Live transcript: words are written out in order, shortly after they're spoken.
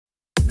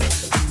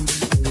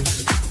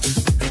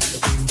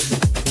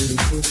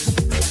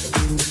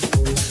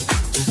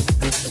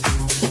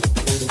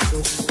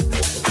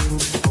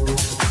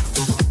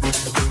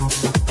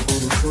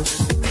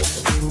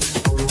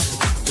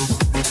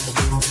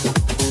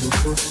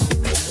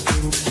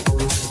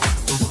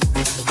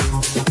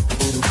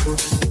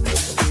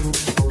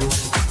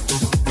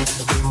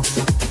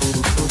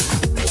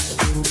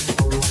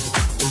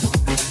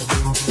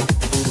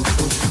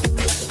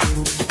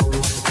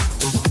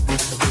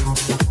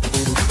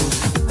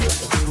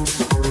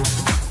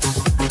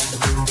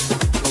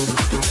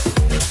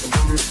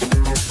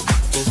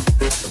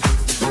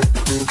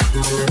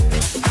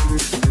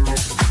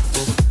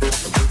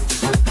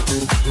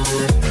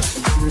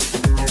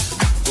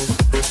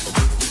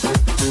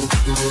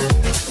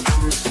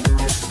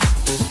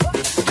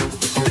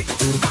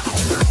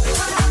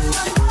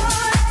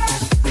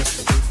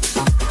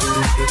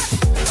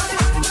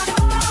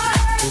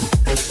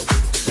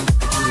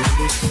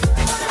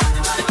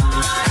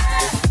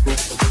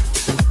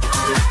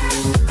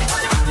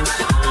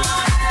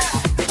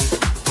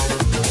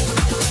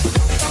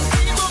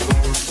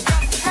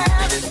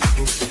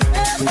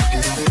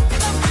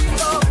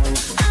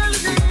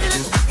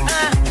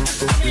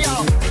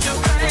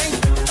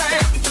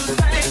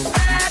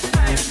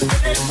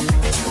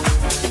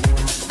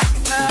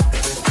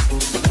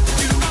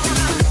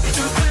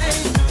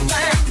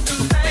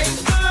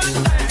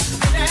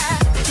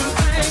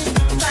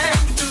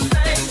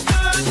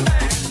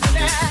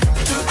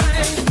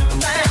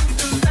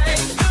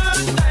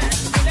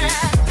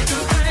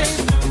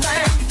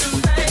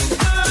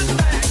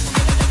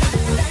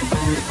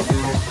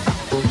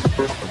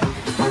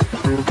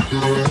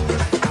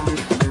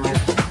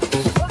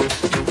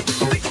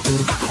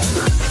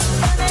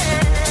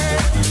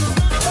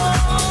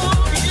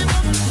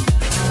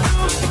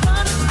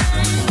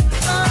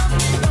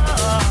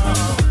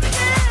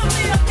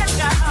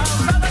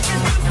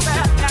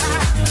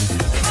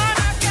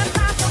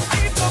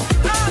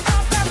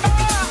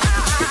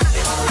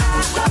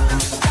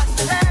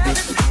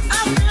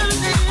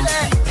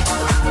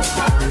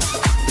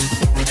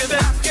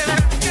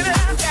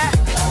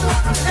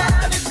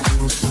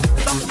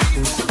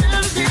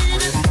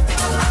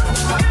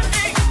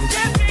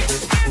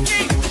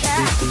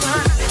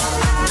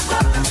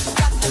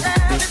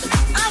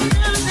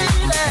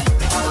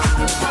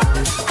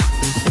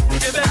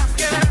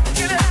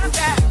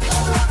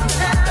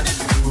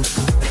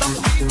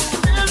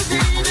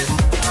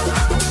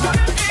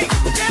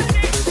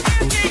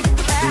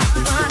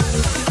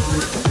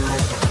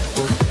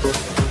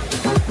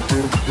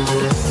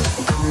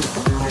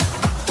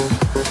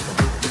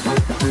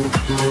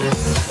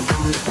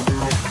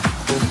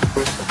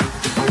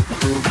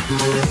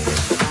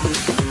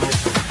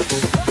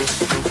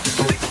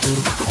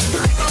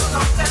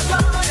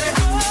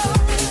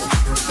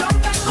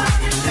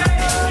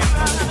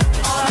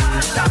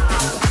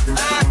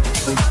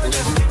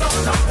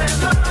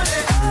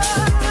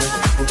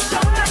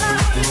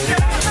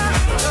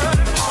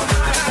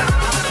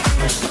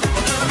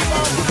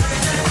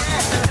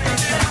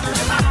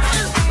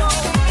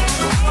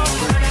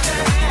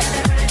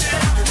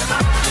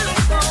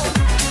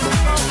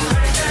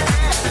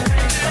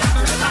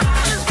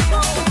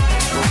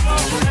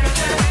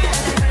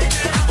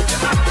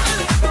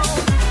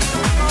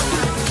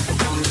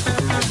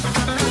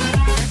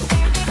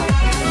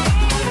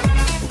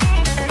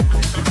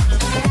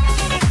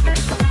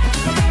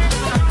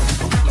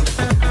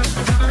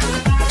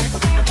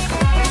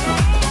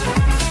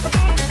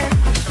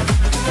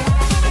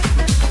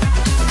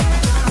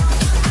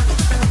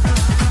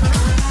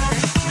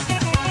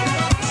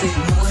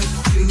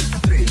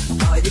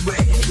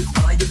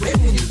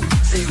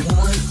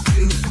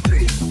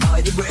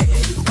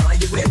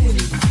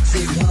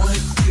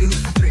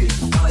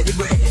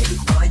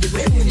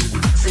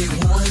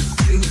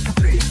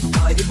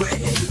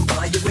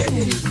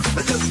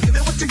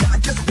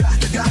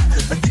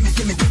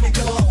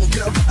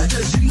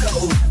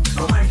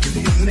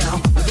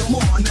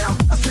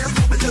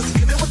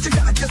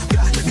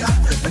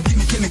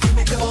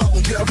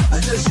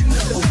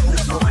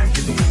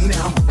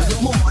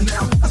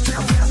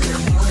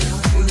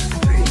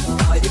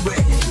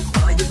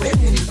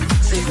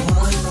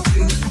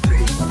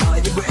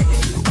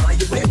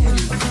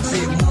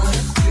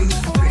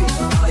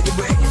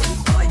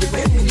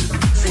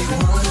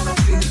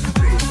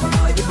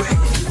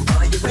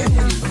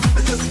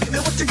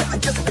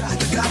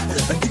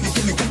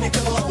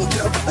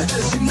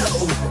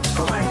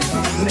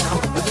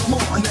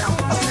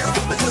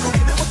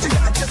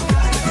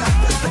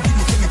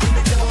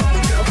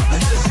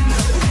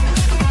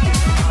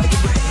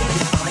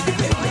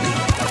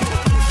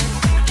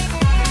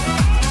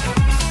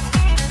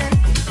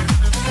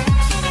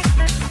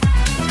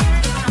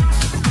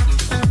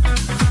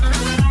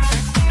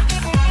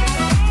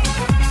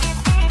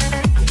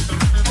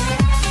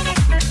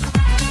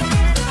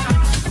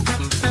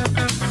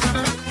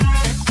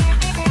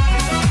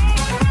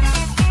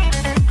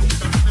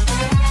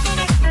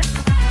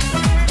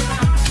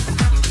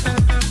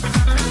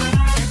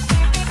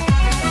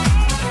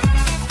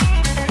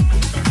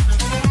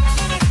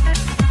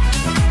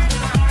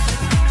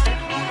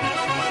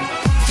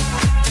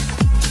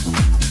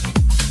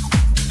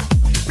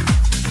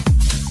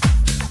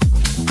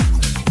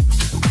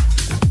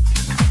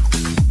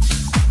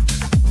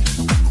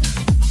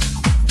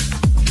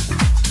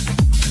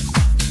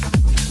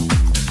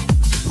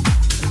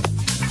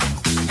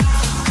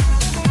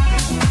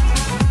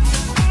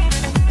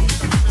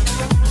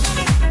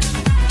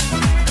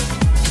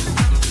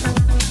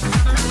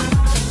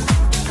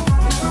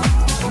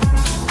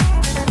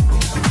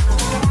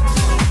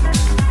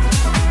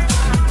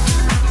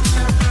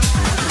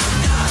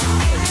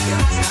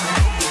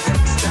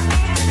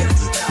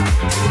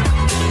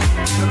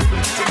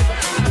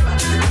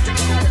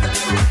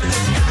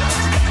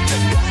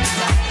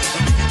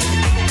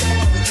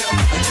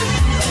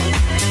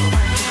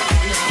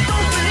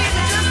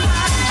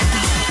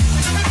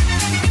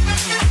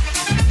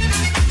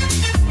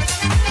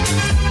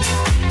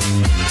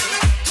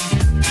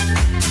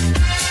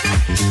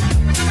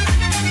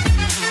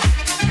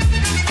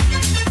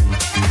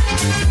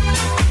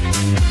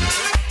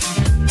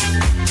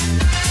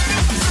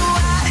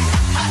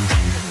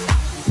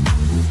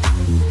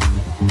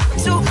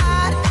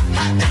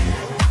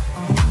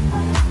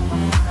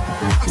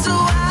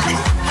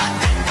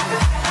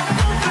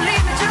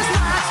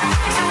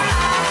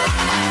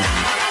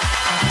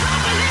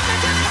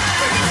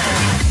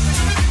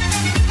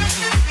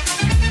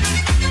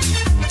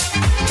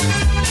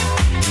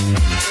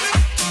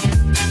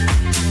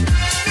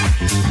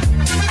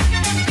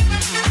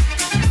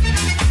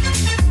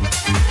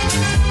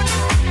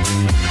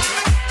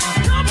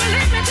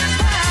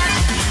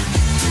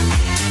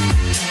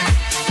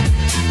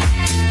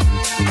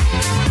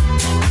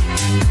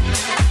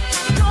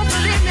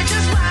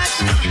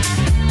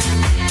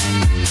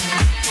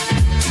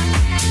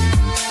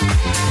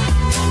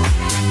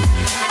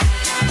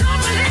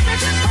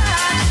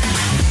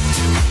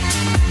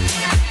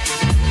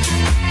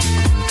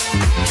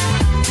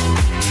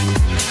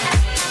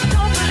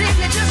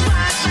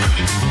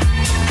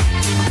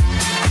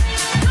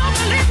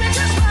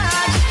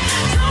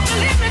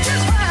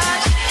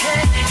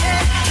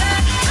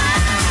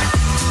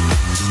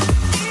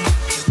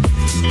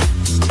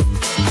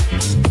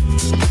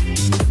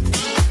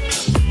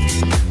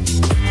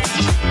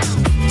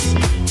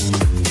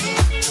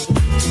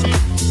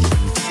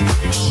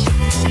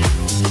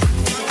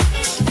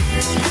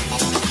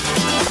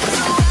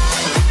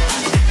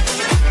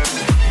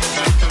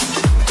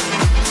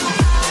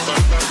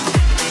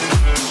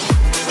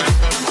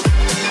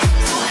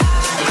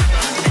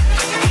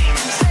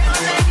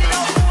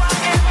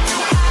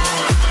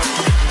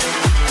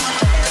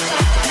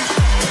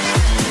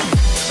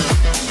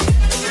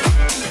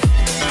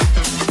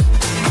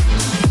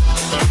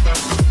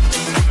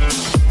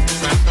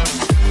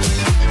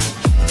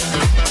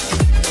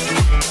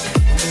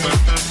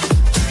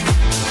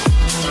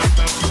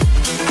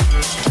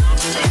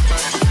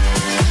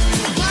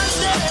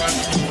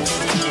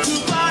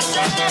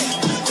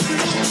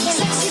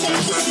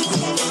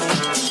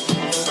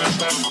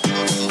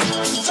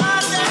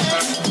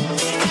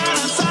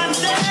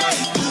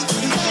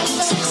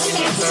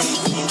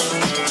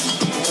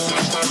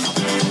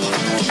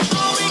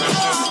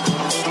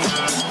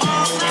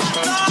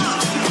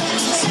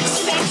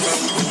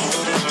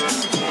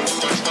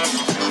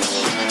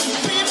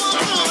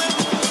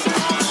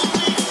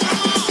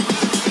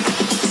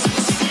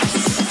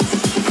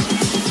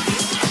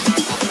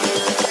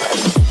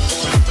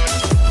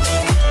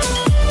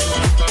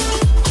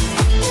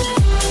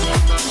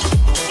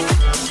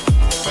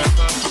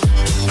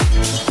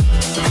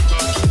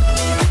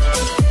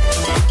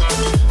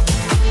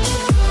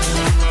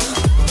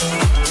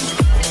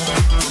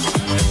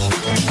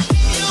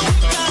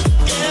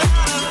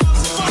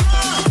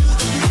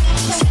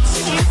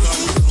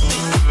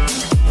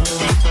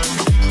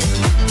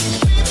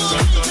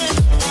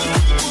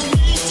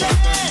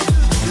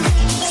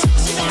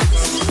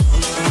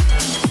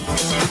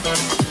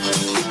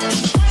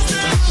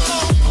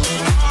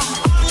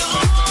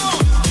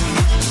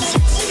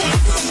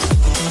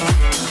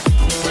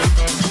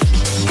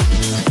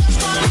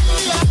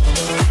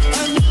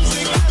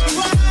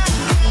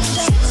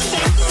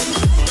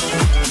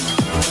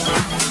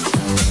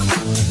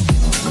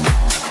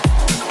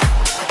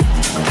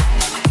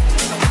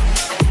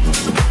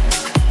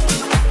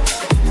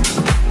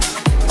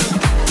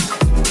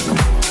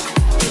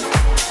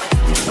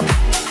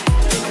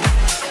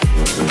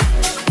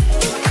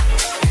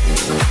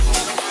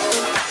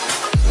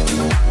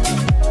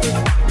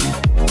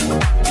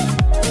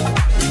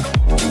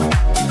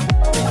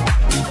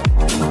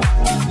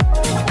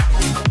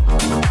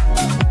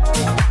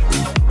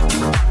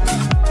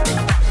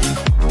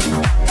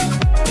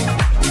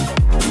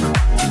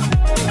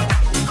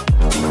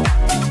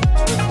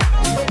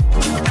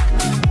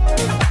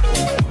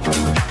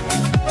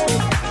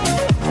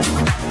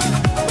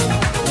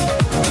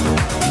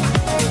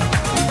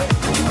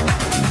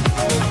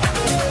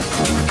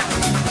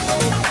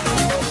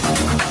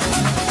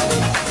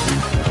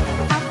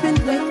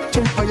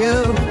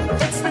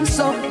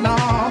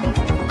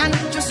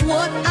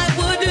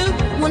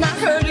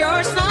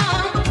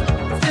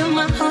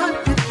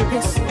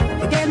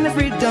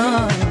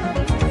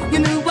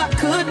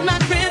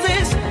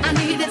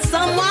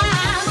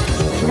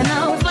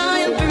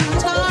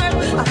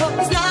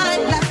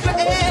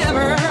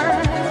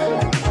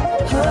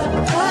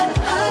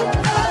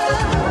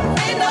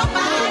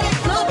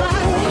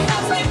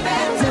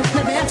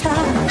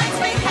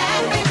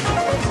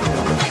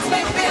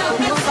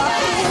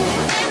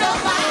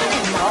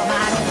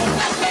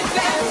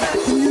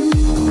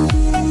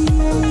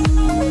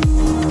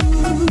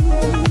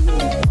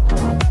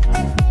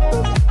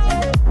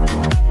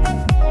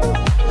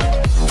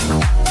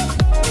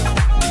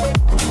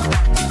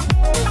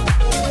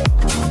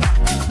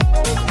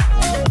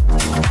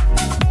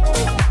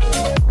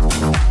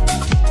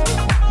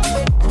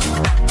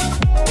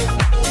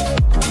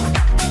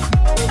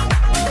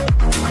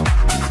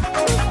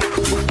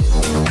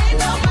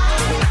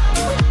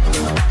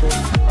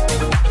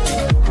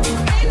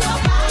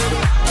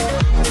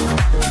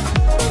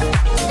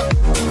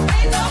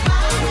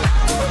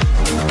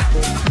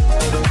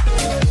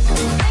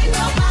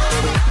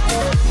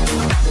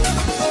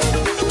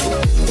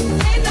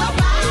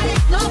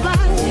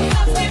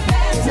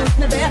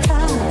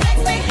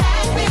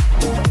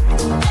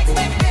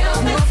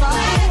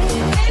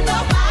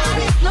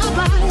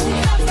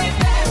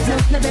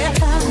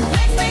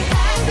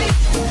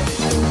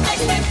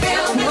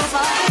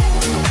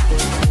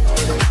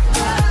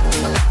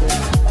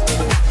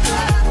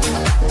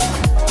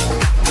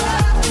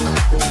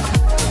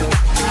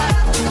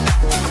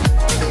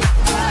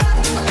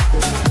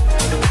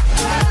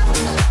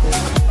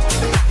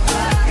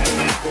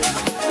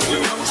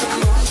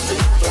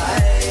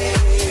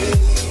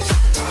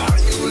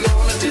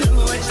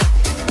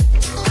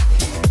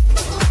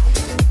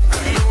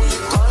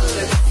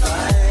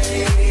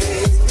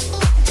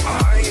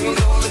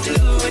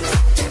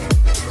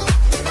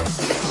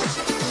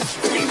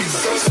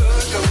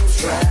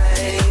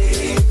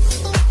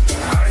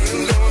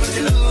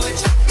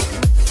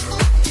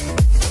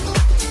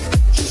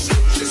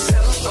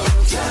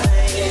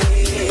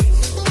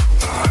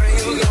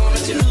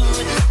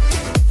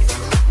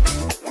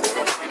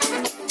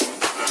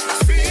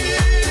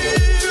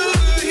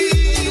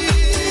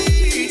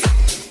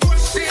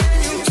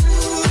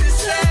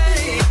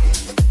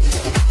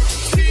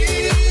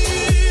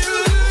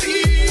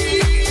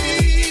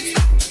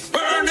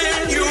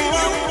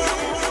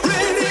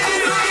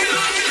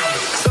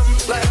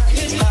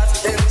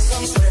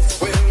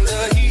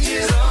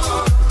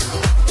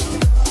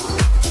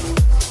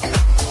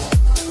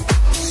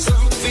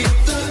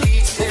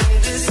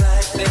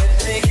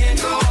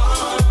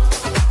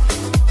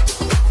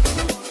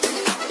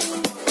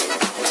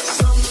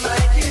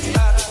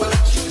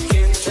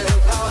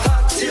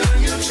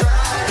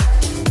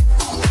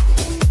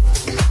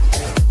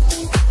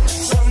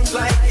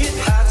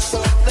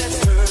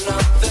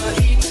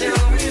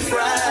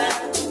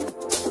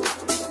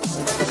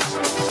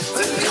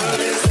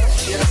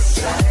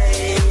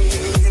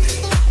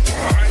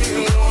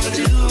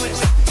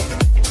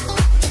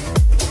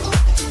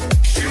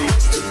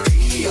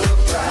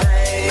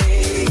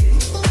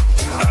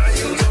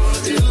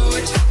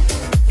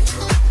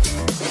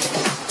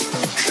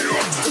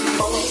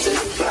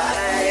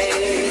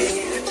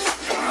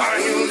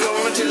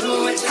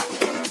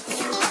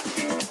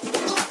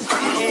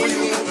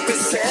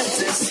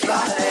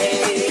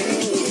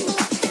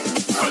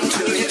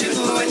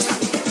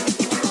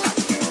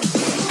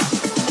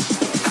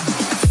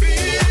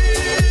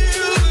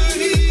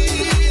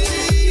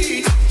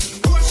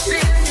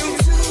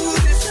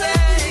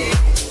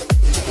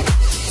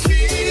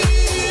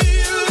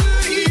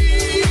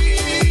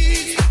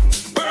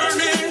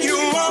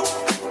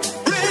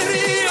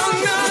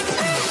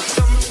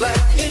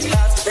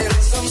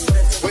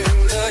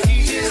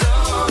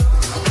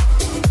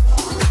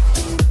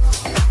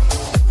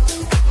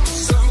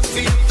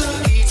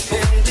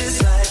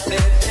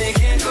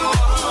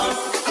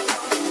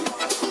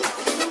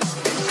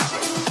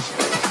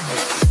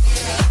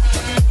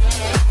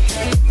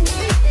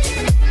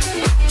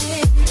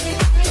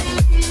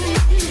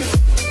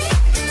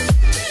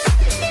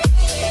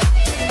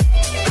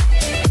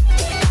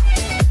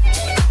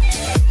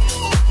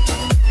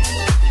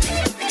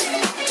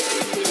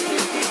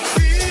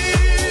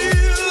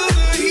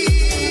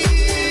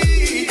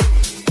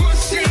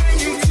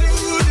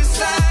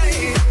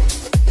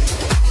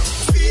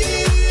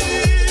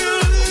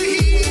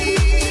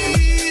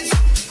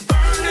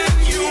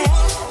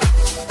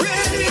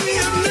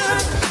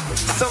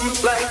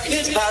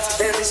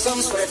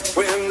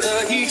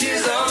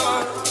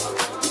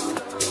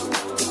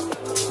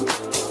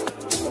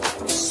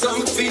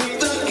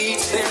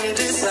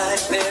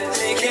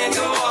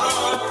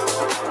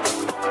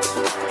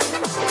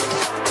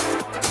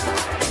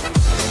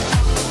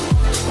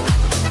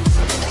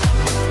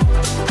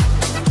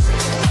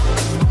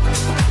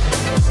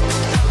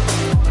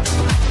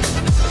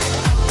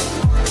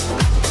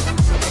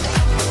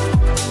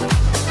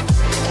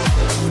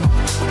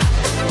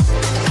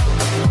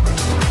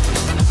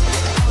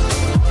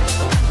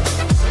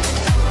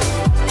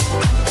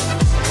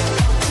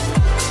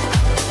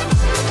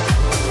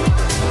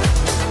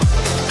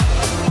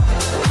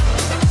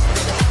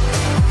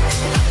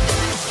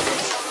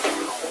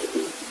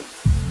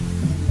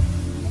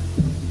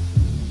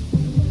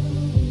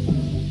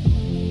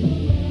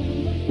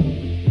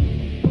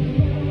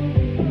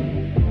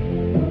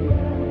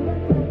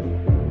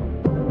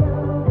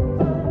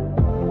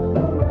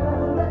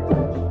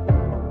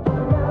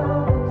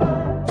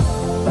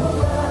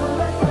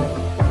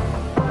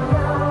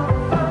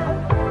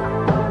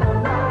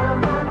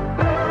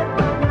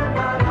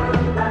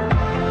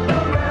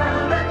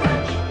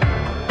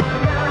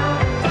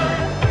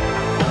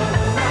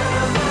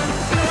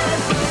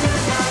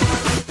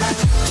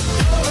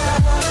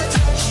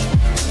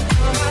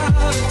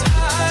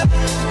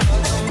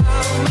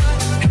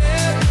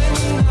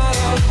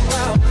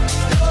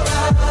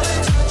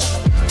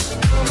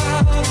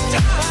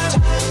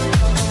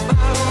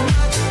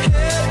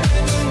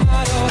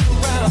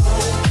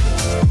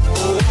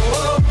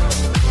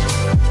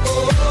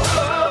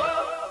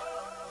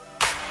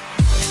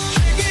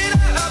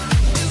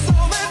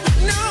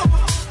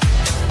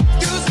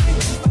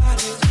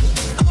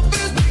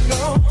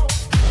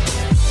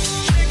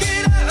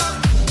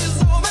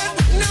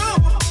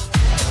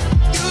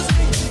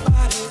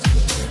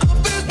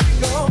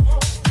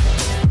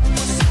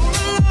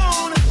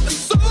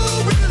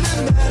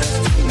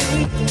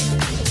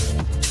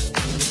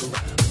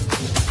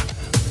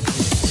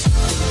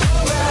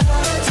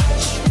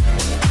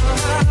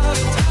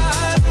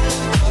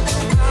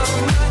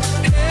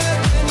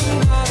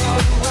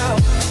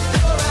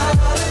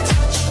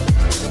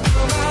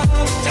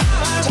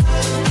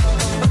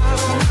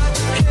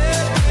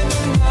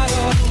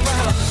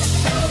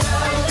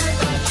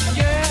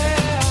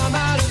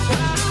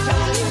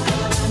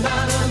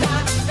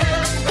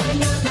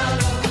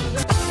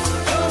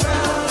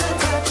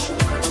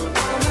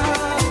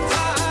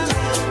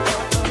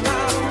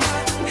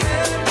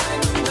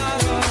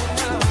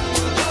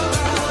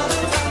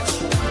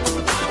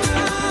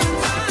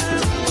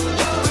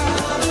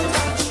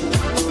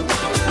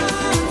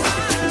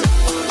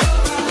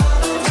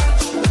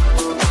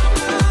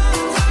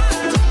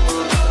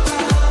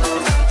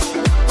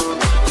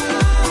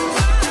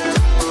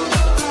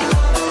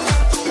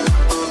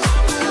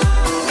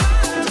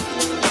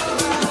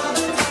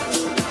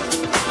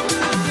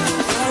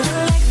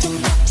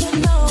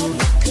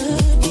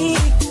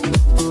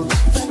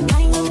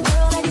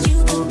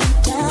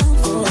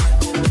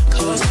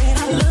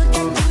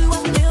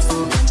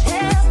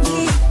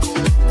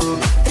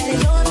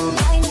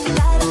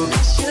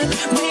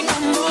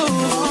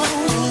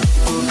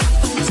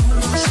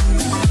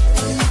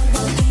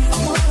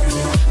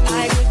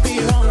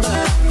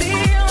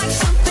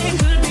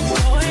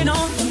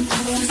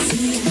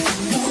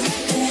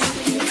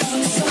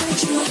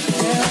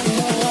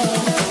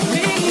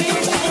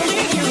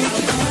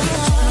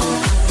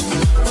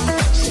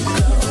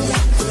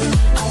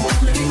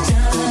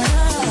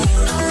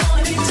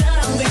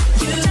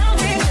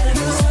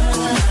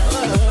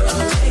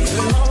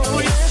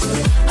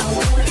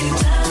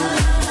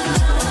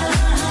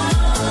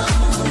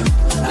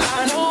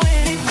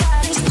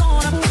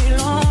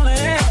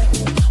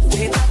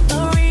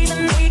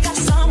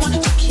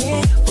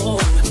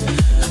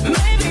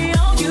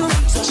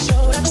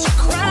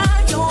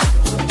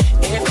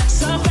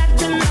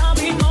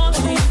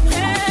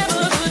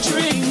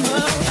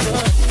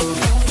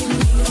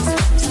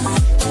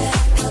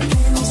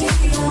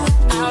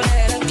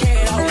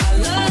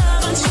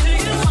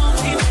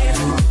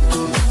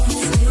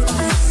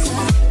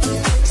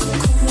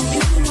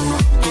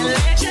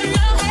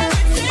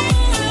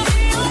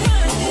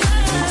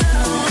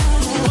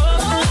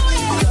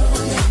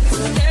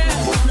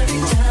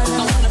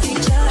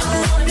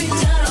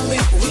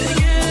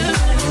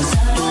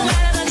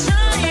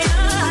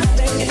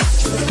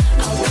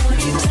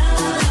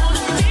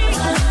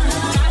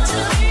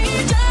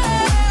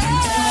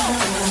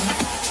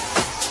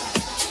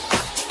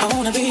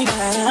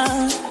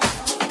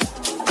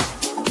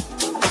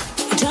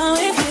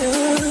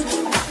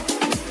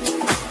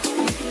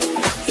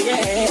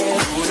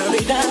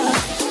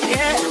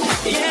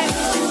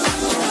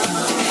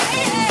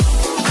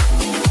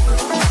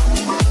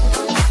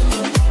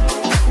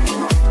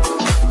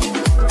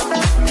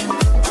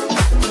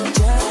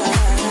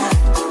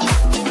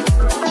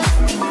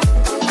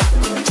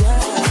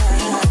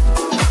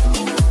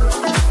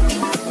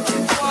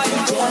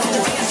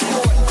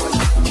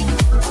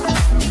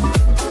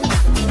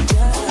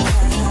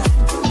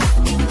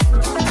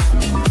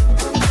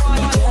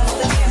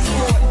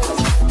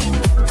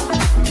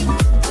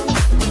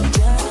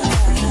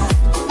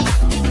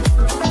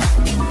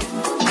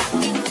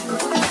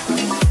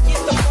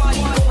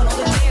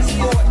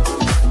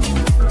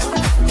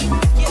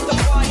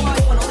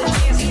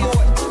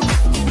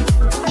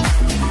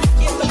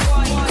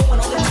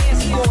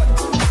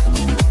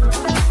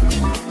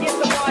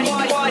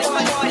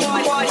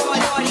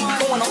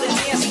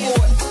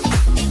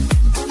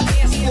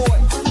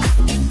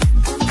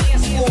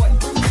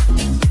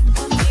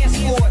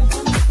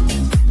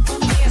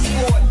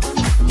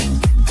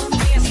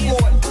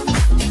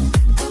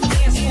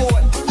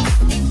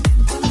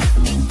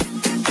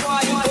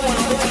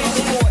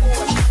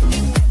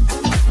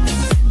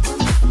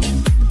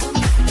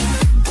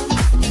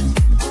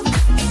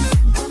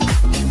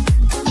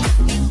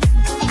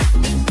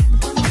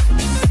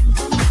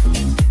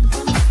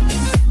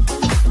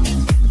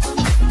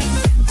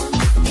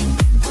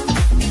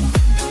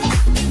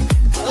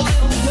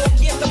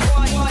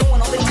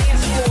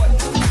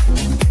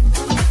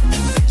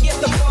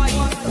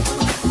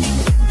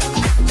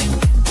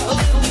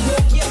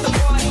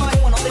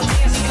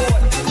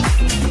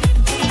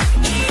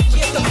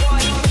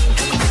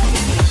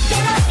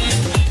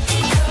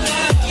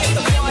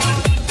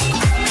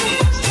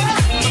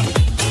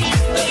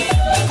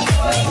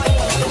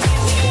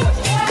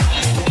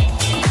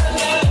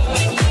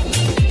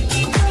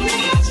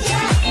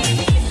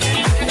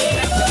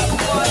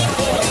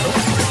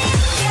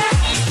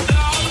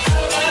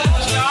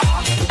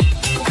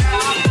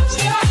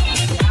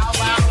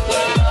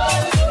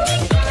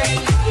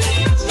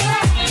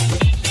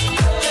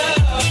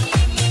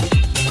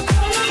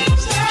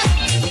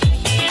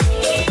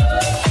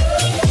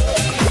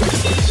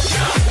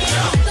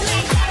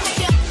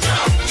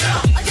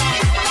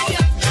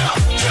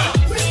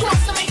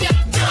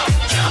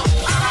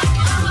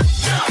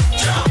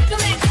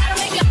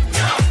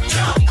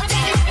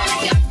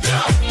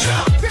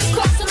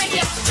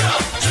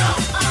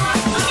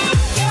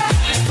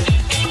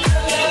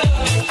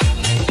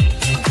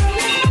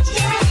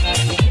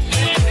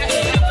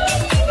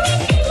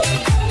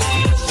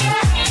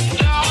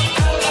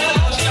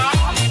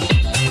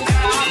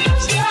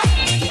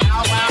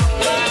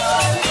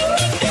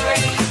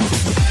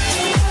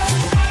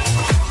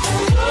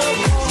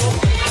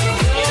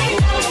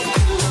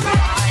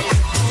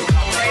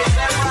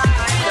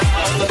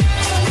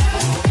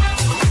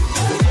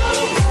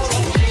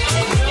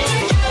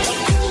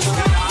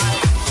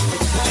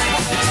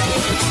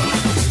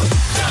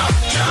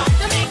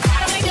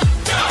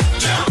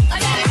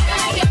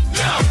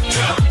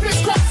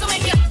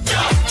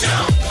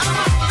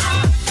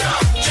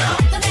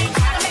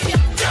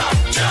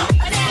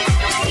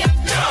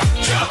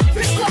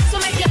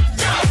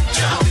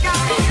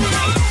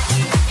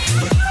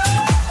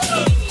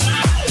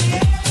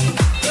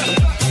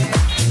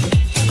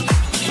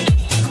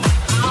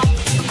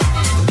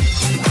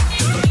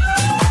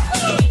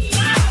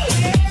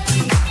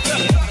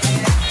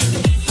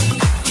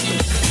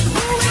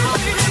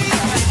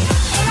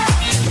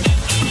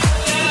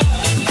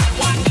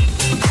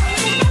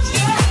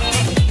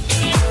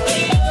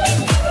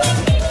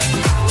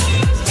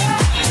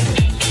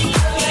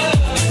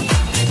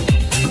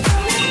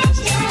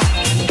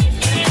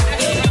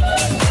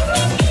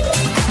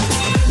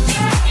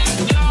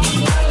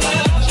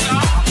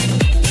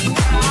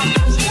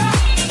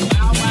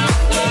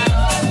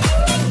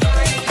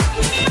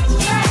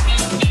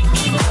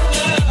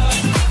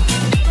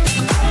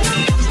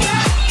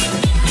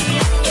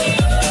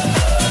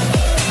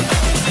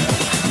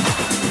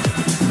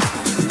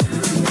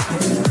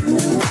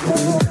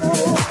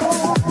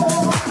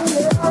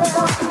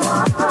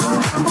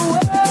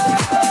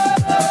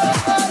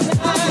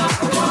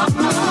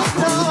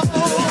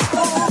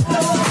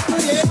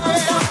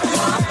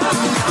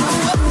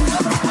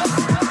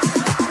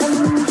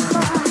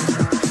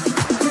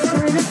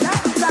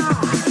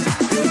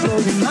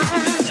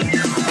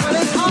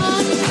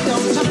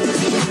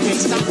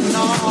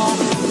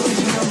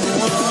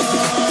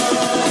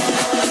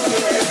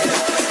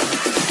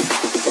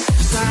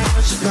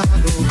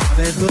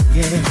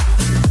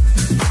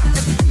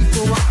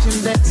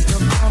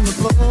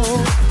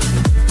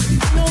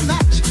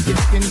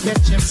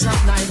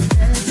some night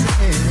dancing,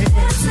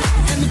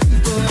 and the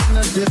people in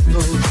the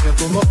disco cheer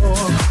for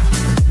more.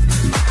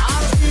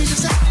 I'll see you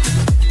say,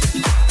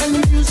 and the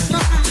music's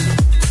fine.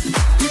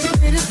 You can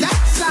hit it that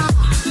side,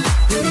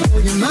 it'll blow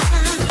your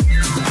mind.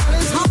 Well,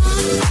 it's hard to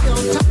stay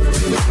on top,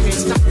 you can't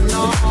stop it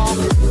all.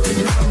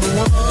 You're number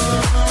one,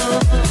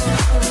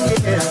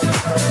 yeah.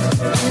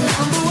 You're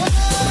number one.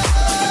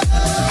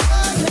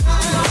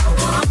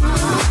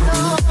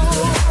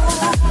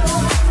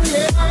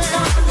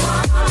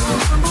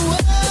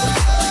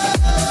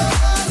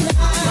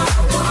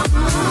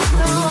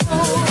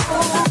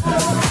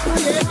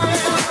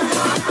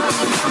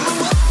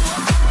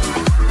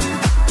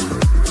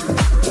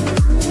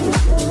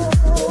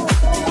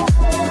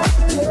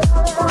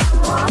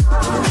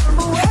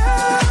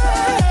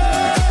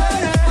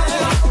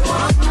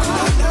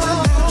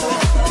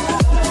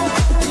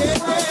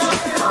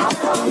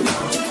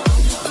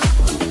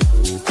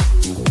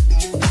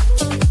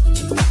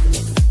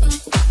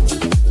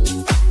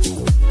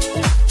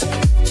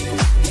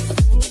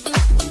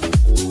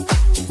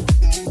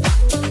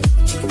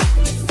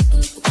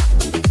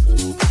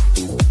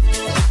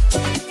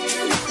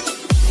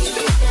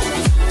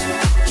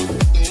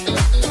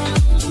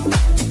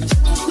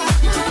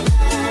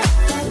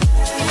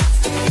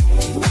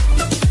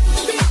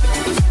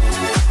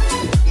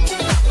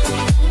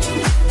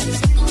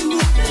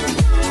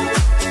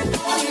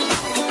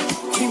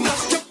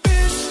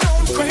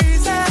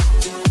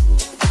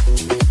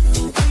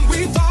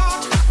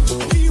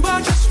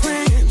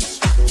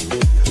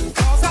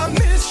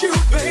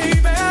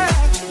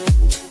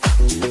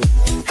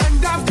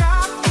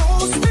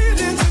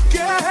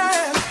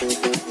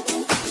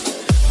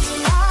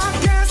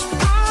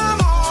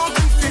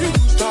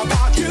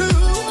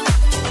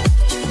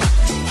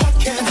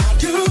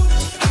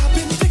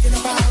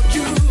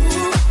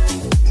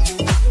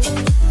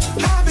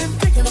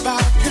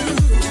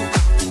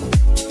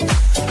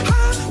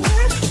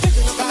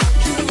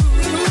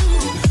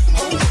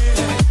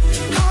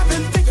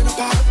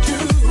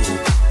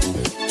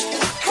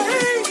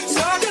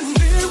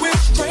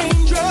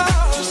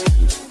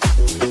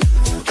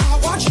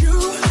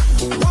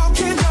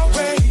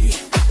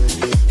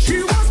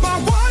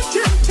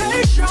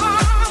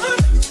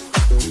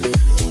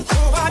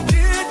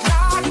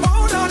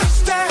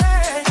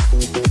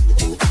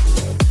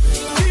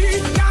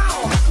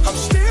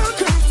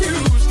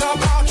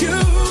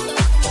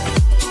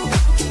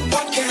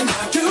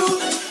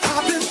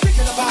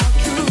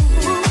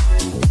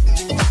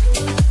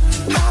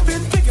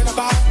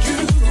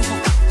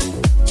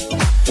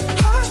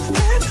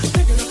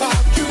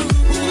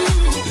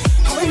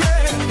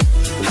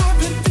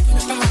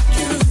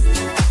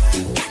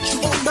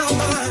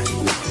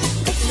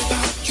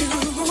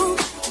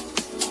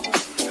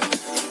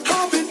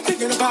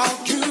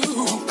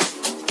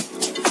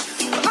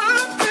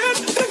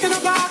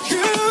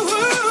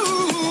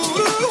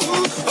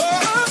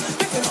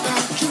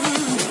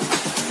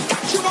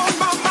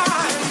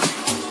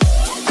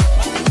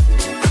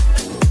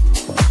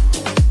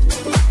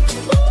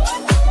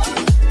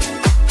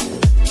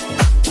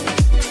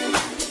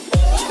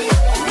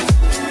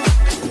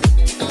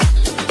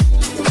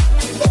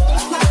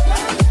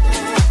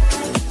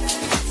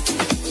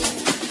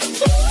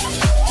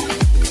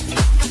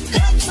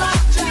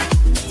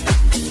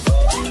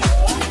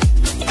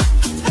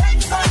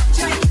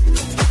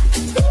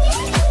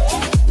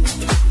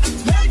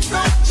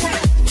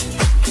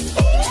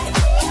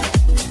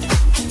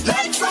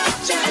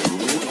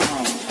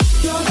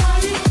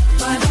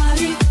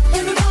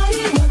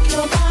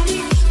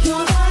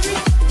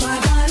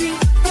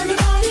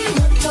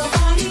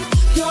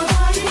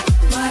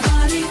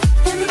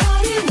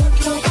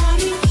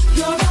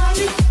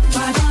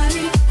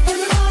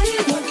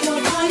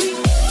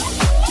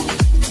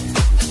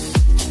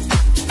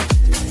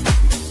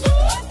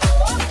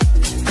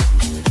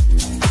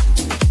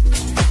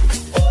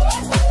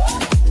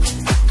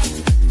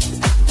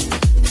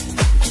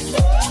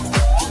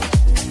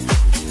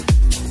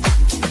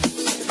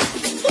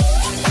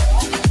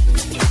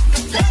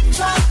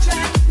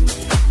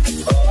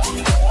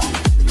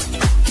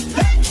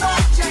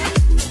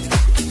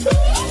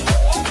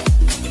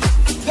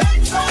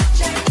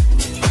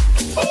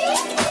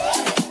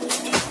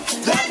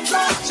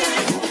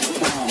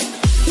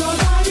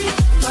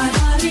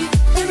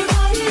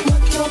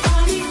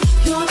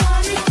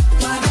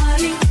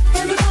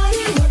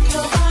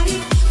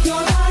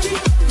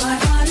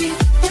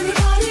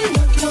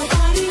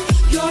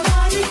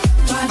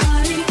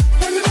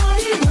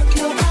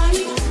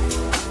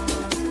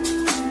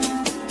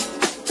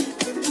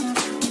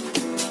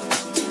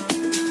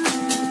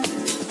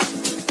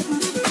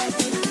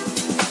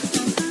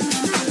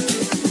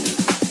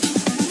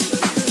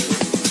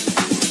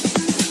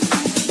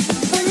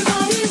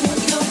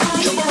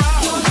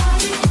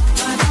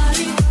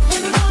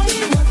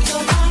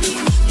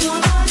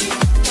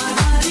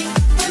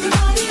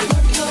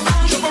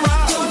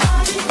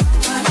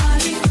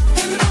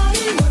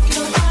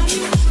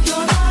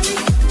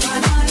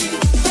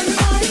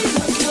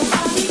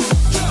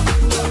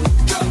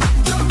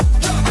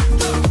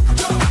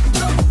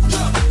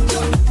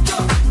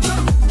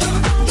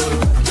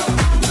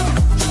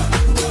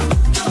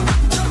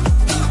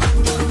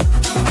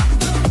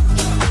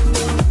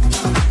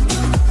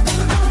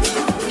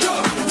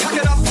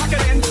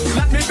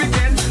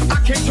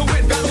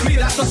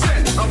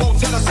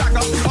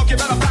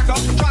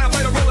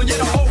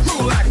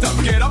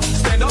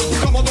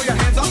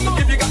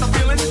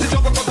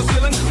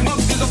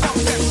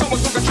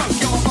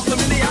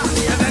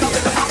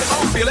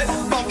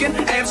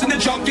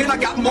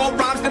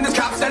 and there's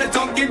cops at a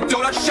Dunkin'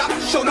 Donut shop.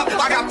 Shown up,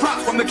 I got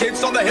props from the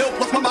kids on the hill,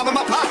 plus my mom and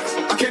my pops.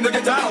 I came to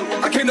get down,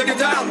 I came to get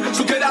down.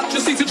 So get out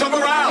your seats and jump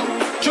around,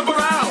 jump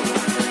around,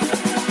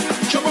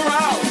 jump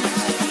around,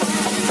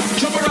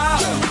 jump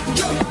around,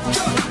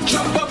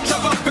 jump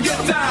up and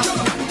get down.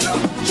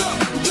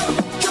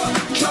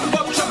 Jump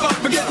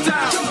up and get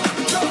down.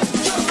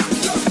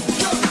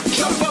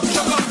 Jump up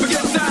and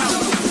get down.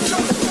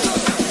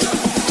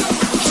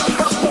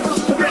 Jump up and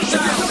get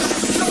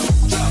down.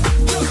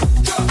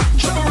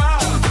 Jump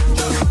around.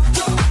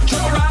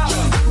 Jump around.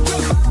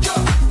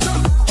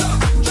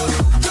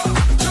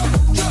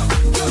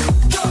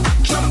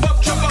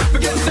 Jump up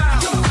and get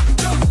down.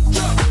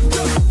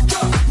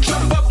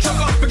 Jump up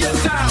and get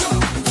down.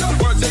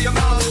 Words of your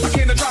mom, I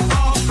came to drop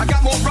off. I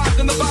got more rhymes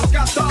than the boss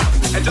got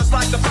soft. And just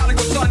like the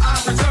prodigal son,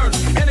 I return.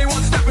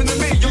 Anyone stepping to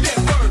me, you'll get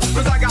burned.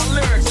 Cause I got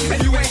lyrics,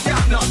 and you ain't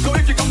got none. So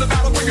if you come to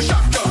battle, bring a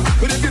shotgun.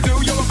 But if you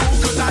do, you're a fool,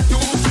 cause I do.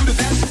 Shoot to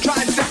death,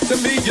 try and step to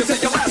me, you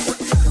take your last.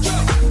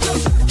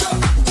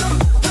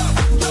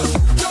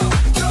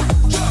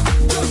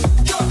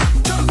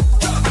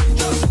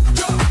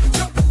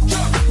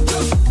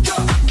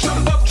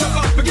 Jump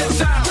up and get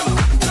down.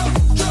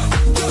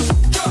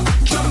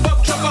 Jump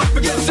up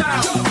and get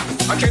down.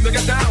 I came to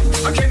get down,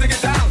 I came to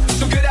get down.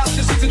 So get out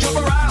your seats and jump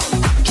around.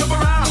 Jump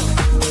around.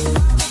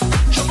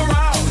 Jump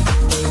around.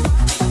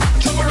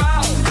 Jump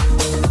around.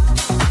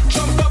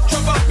 Jump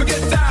up and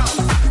get down.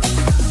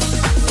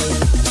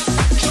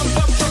 Jump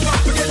up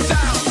and get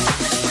down.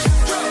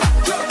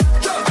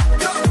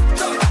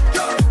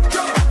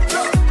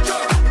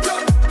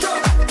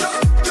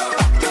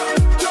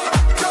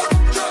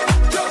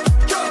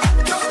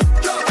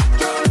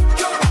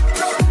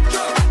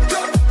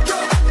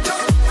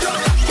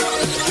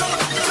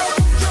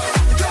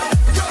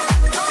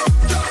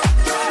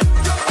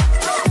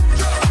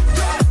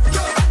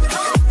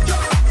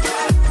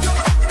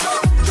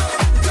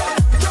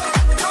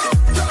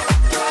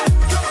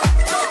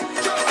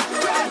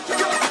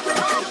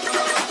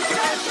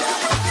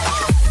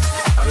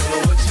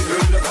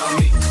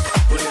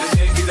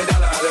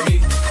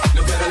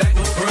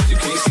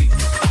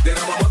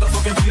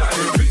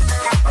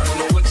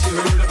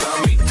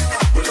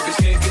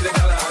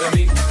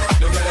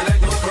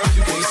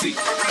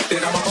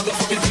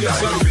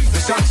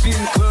 She in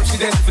the club, she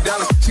dancing for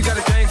dollars. She got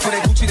a thing for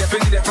that Gucci, that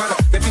Fendi, that Prada,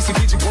 that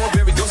PCB,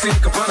 Goldberry, Dulce and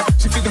Gabbana.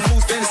 She feed the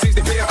fools fantasies,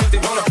 they pay her cause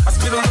they want her. I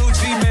spit a little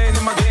G, man,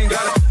 and my gang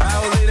got her. An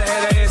hour later,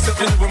 had her ass up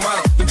in the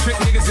Ramada. Them trick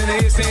niggas in the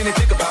ear saying they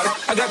think about it.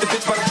 I got the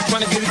bitch by the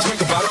trying to get a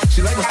drink about it.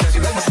 She like my style,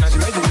 she like my smile, she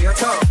like the way I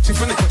talk. She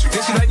from the country,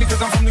 then she like me cause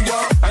I'm from New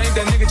York. I ain't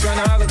that nigga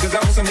trying to holler cause I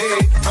want some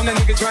head. I'm that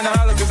nigga trying to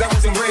holler cause I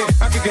want some bread.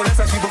 I could care less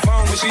how she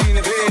perform when she in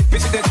the bed.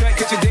 Bitch at that track,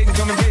 catch a date and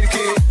come and get a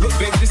kid. Look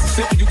baby, this is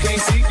simple, you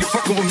can't see. You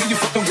fucking with me, you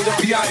fucking with a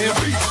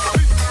P.I.M.P.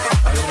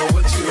 I don't know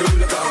what you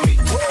heard about me,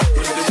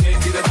 but if you can't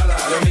get a dollar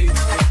out of me,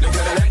 no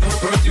Cadillac, no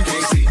purse, you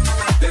can't see.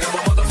 Then I'm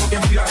a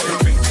motherfucking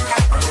P.I.M.P.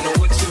 I don't know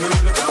what you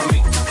heard about me,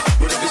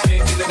 but if you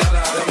can't get a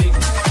dollar out of me,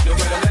 no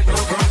Cadillac,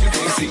 no purse, you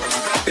can't see.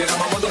 Then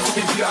I'm a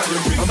motherfucking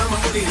P.I.M.P. I'm a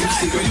fucking MC,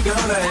 girl, you can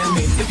holler at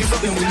me if you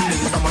fucking with me.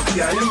 I'm a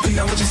P.I.M.P.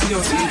 I'm what you see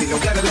on TV, no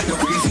Cadillac, no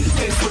breezy.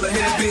 Head full of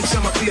hair, bitch,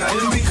 I'm a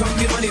P.I.M.P. Come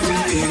get money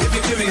with me if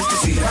you're curious to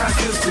see how it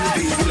feels to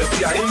be with a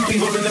P.I.M.P.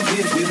 Rolling the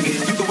bed with me.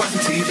 You can watch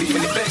the TV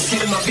in the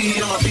backseat of my V,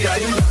 I'm a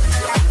P.I.M.P.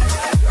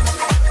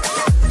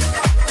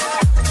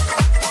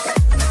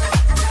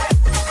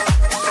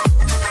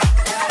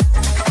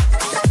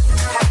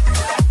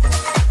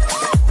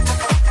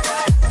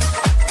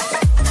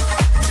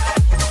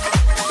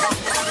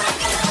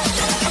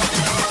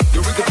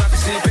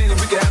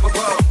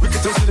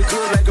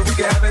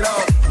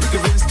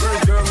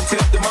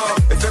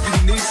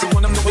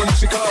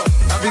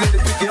 I'll be there to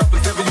pick you up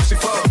if ever you should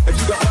fall. If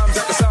you got problems,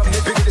 I can solve them,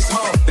 they're bigger than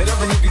small. That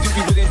other nigga you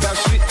be with ain't about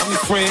shit. I'm your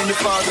friend, your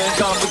father, and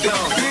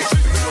confidant.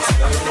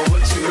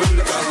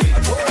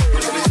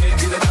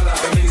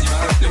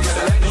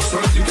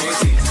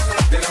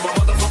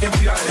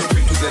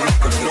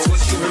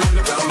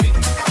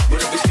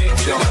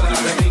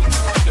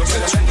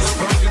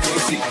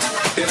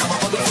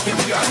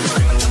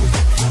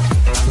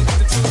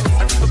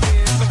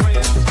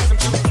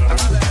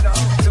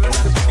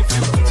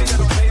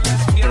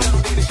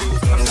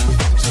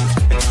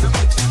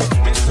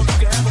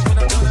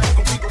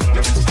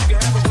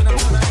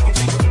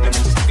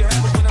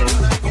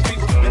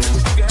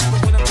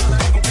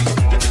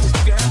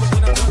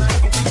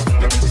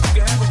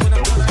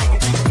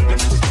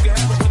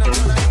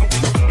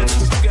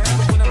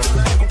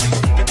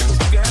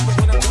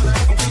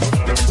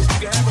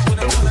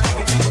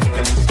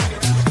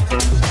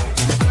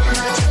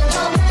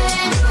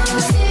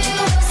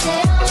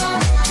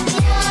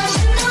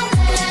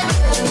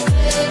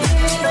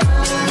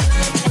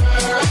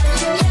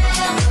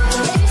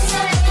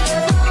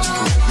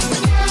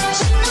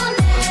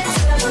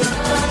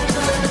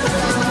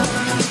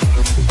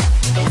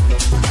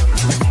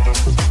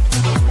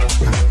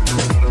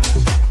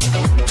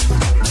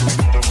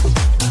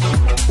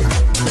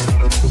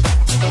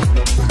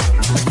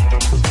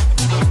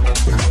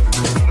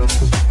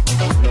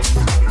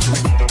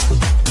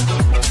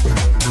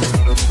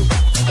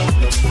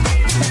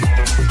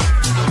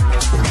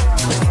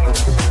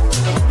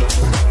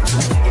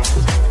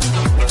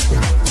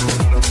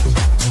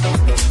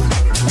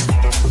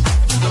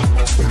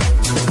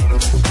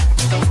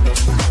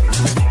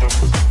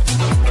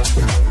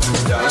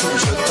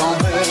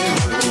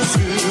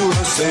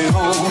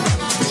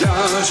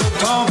 je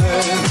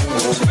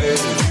t'emmène auprès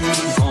du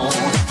vent,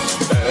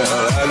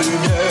 vers la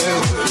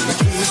lumière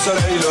du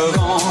soleil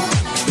levant.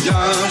 Viens,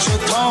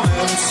 je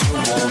t'emmène sur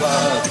mon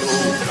bateau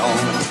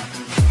blanc.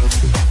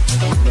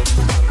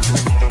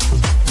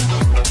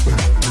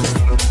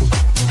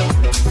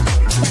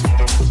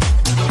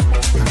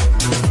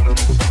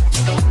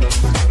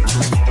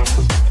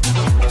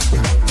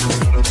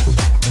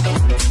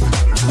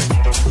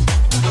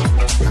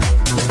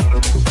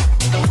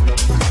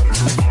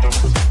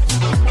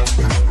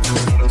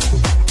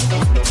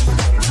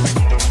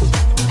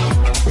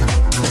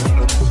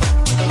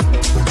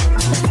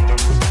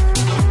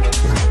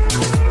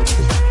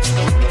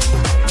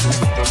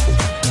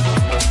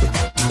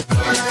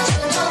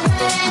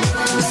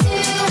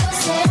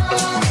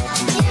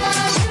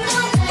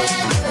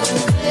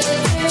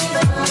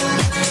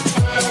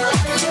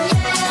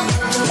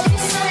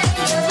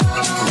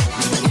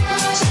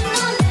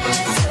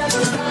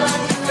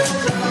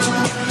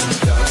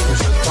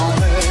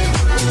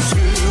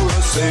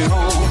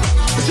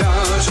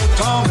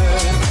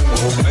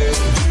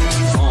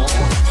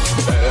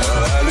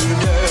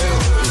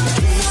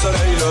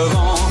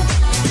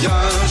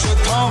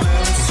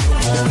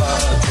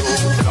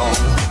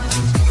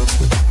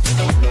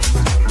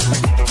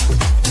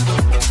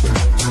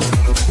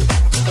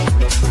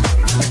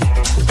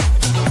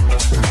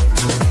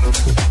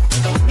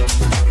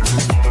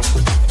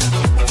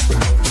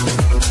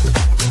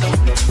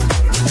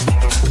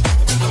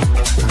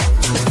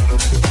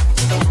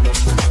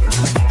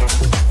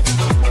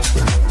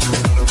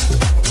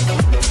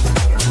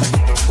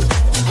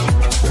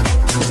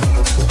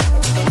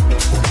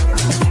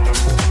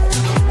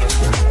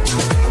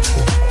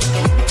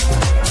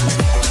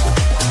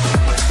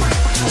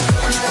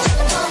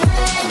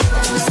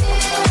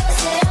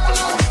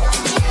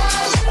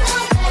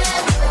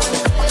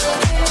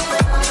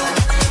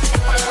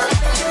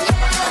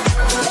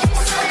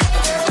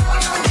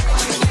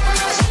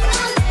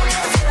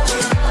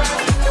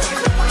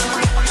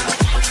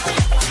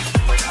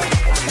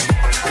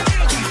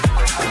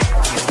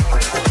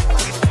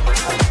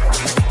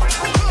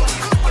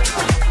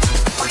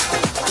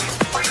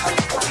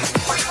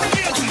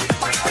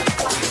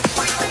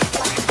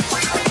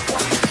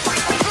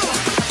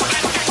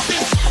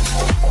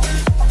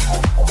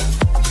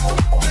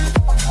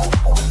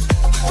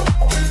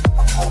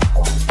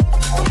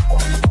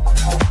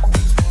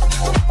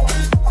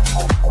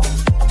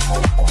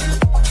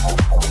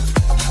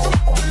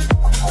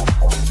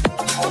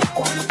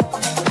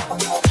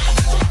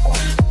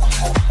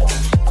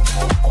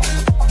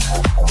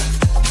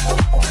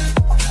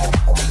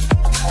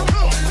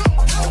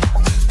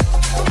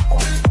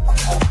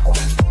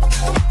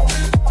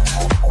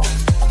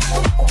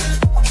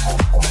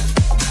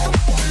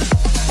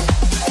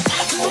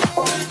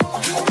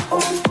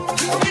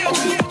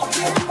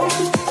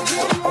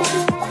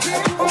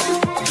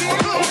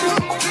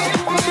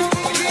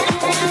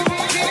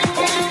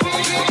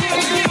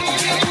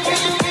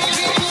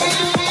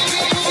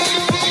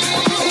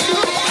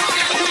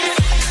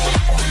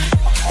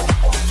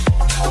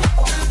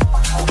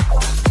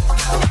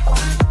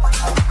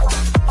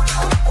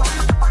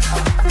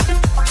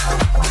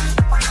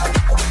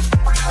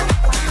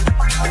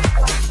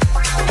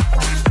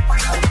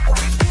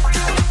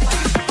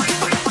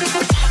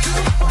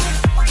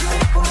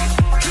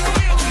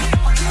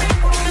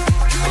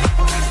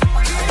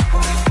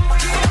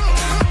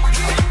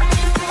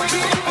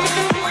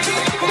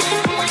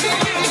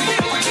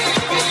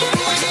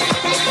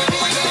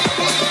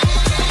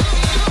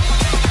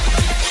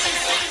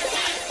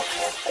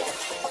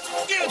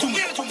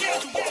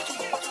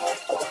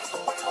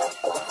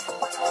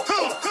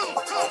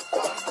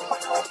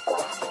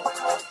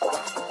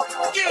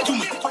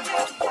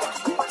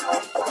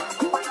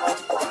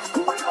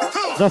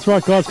 That's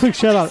right, guys. Quick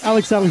shout out,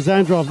 Alex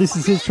Alexandrov. This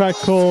is his track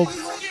called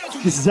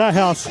This Is Our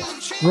House.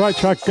 Right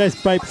track,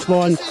 Guest Bape's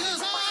line.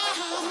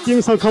 Give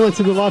me some comments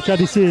in the live chat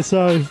this year.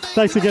 So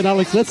thanks again,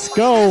 Alex. Let's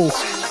go.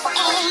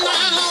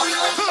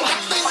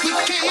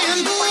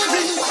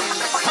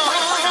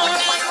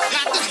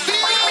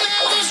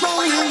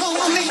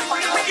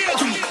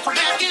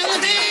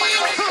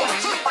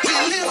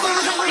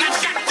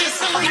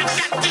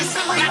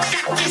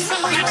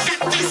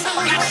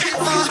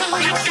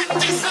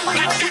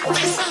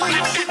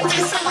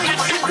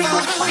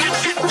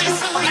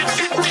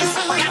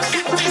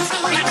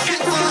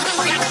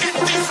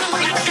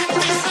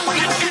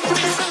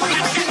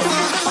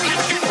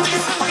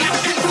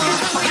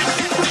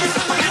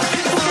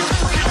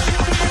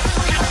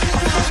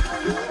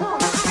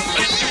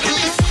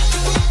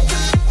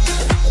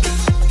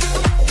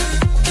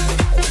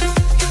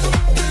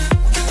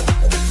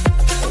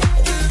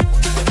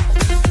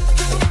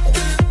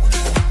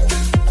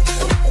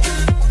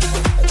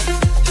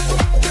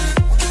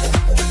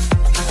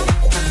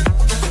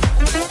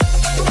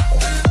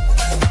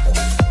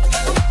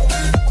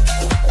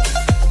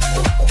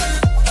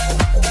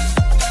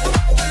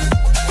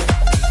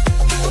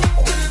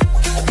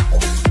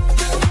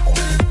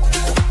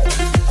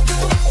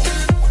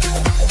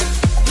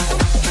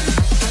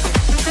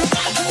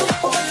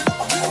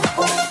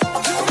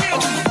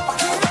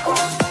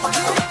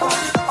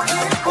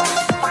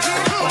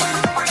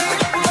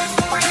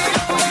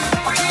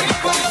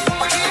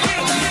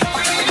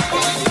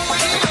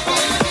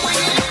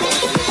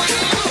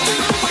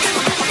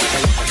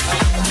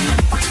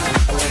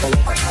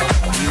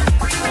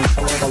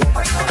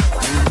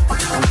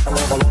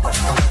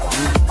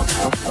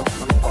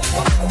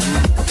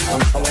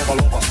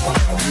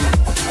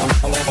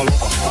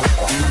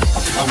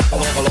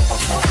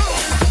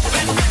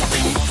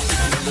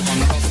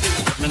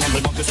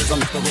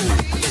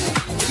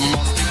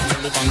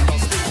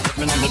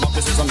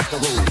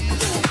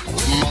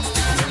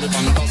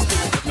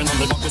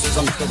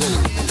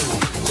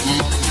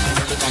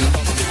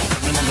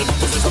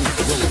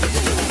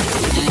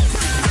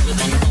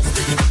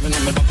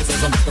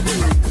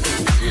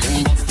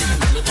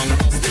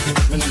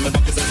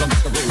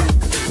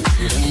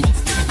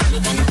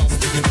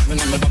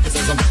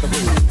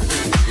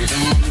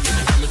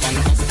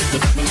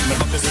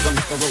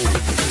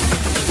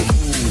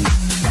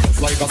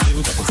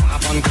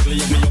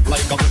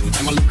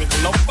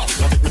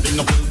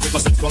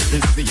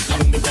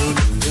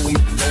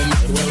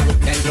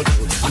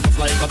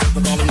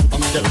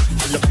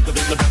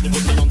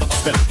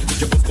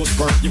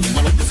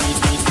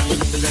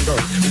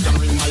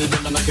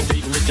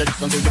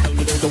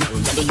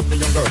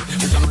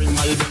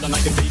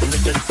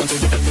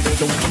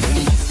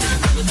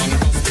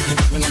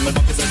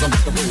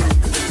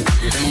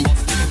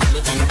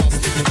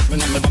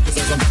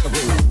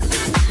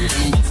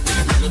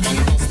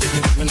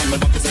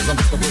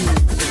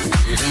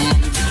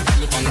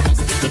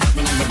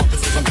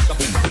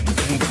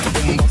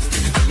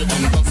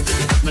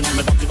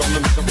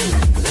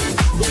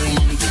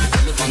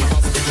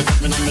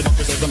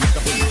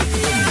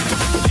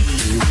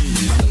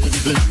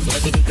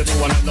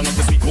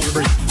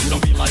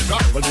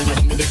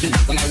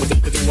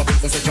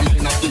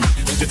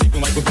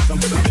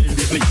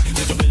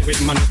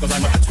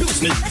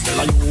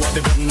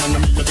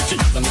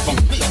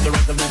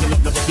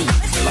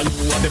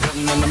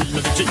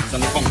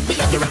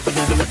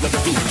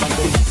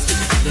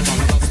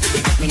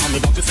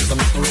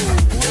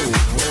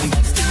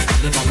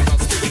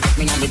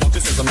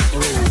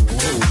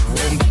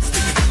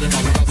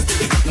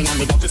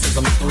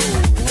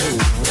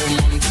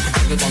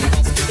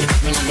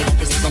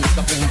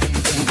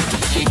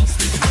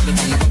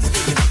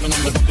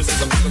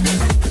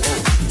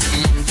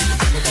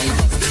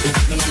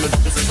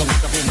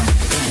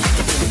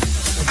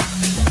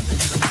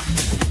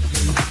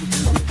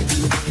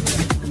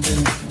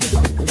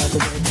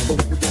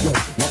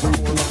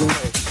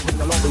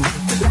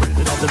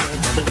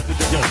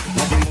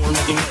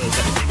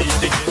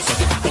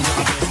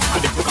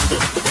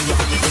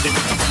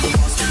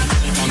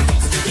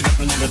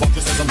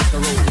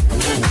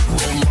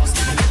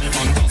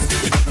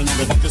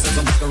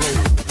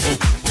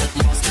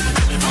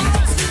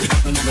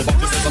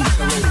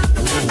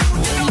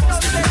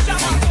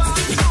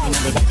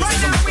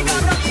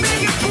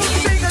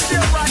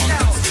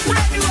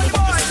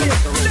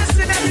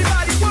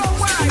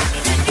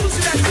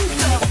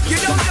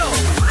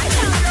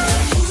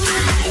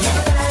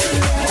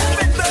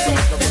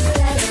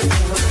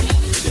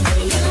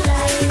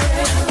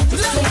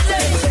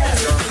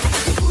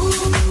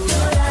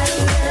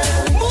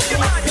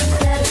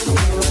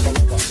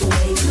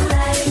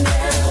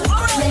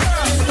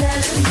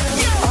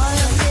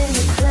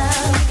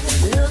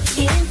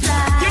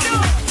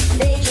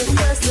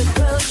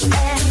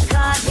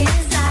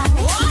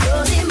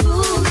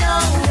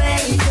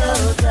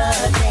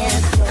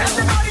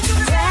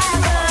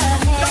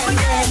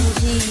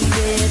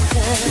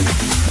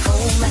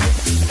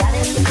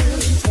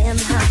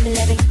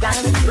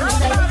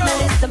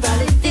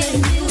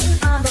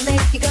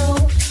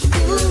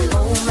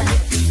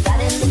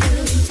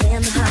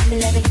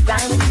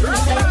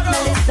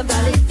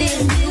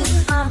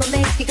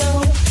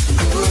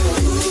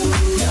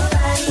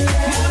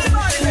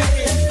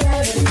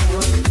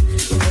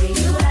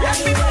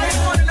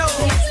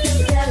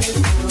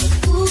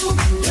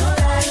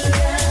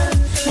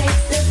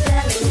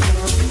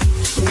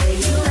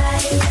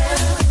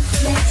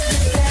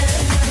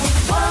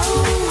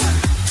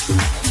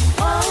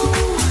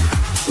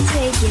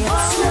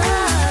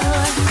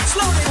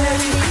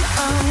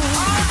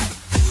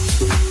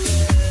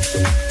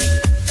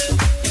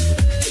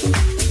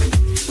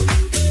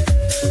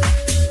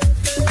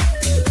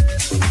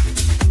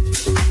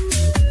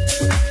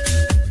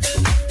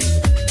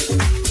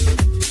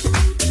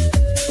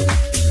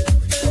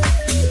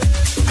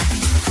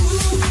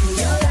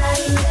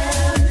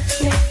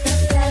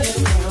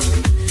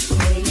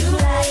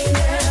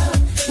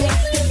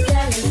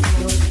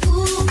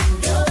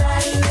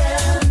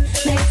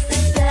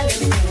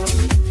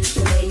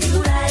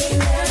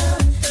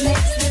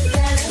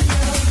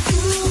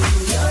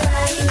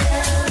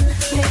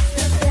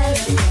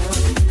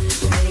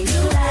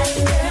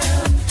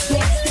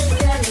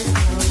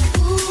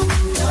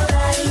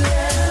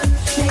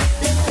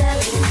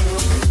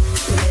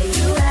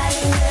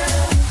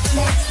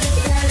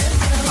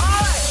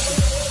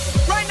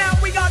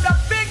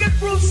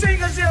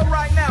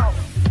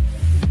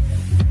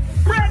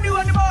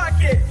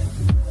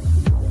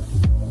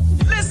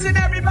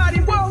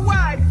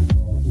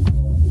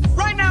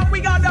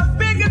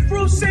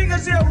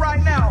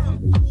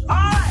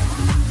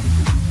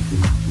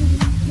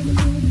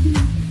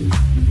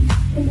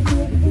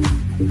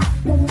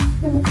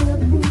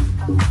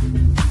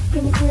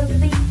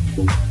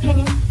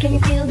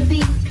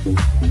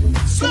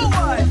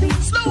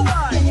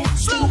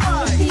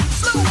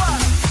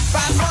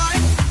 Fast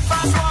wine,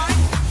 fast wine,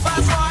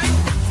 fast wine,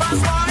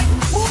 fast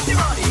wine.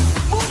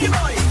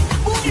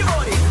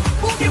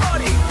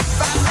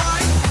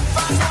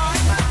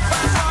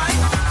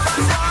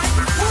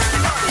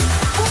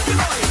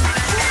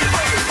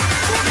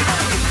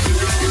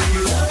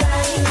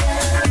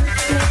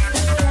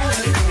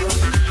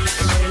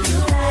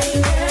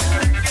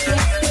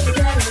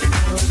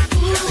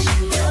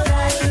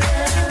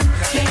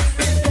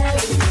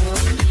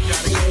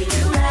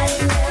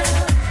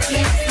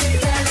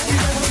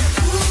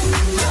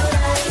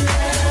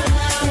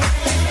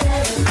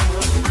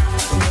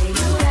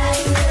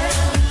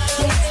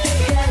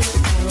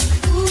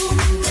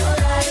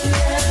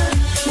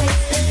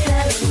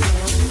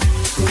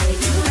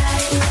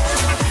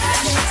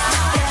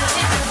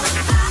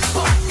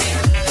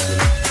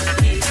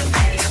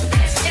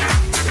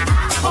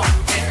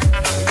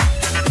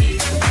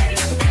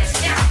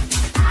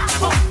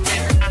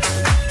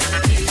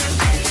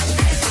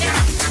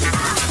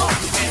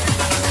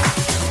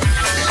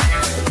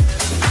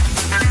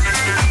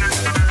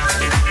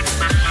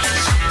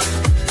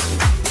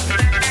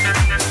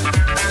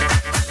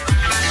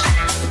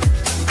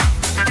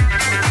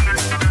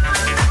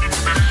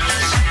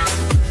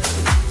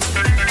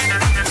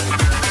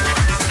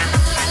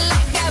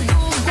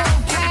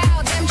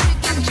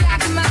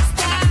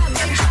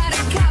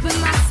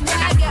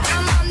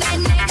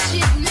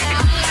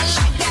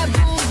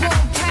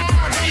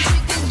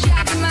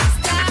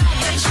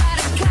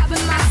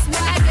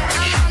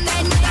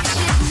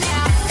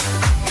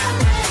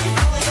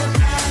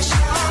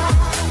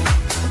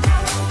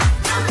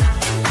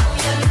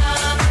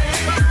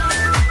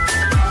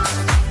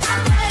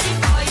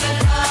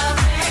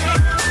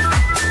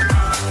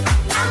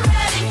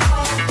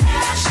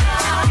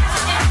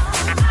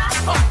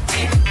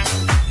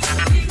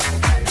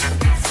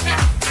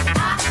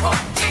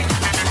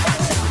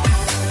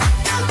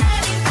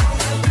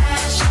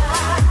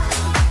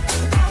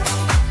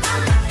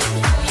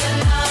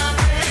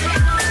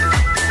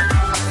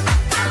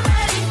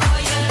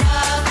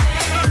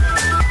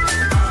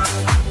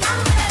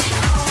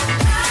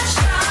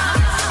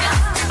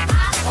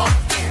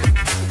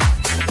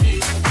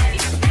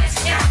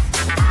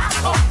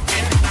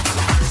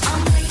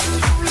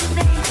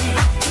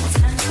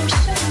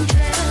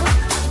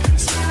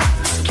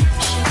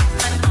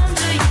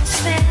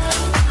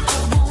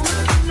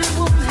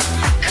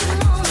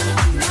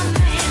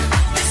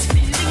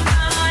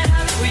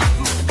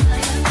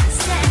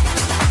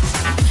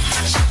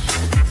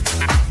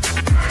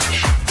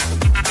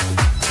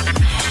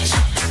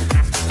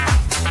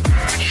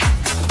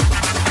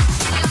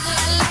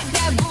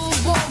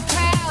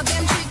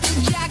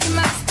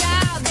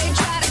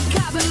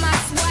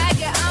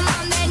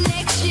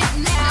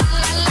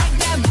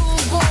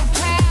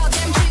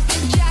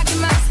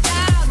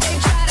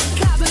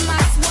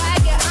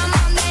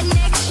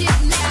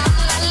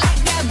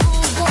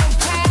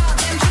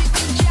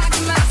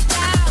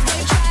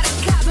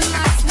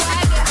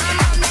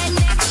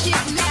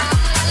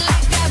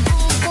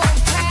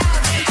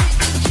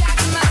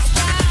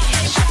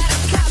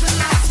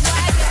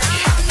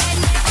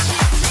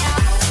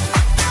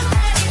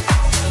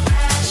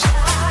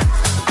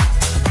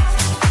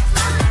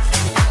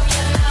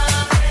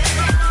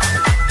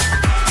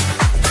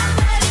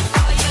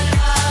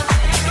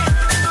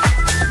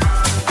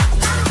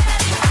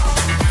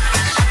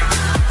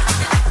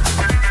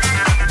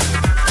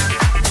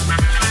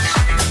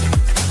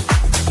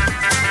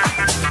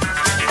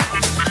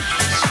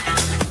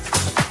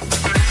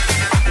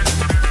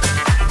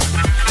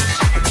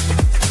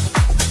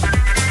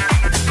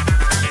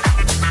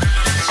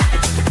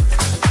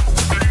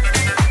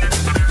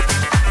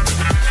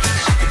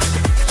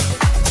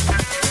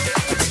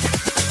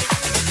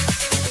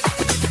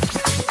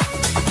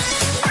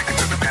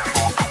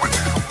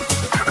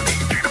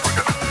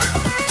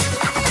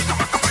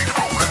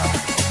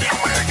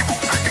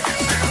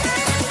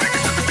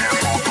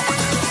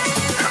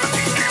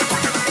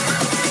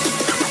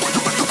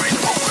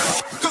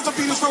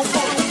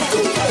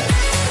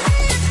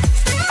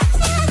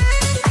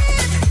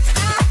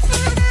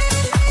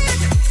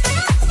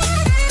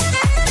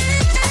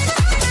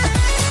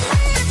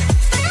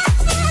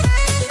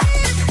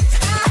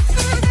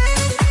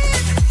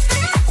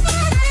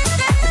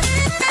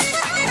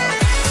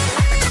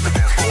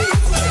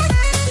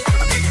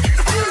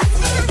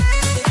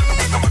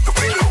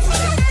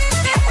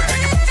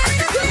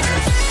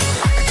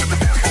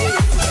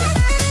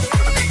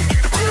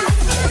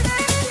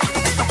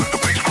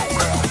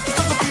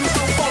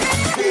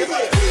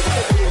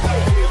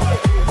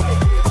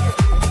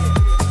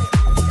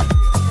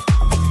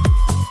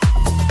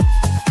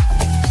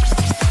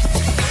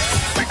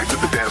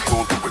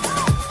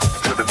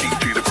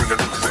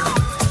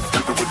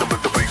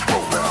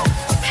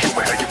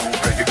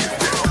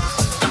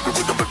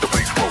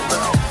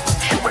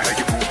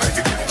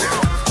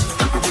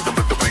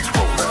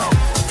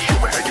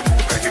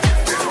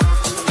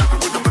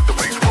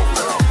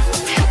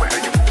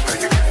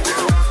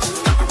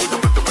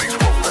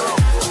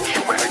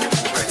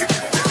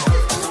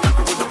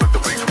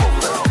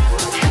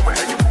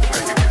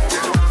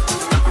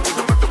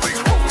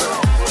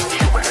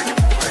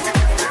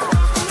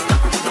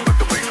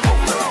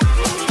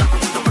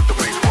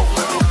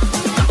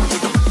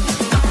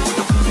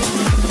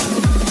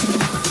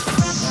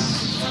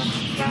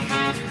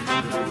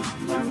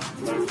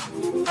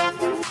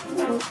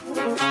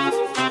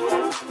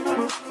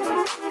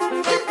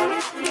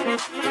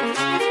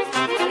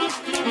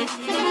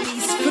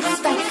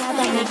 Disfruta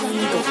cada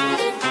momento.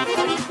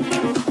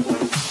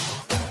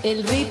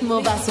 El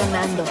ritmo va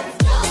sonando.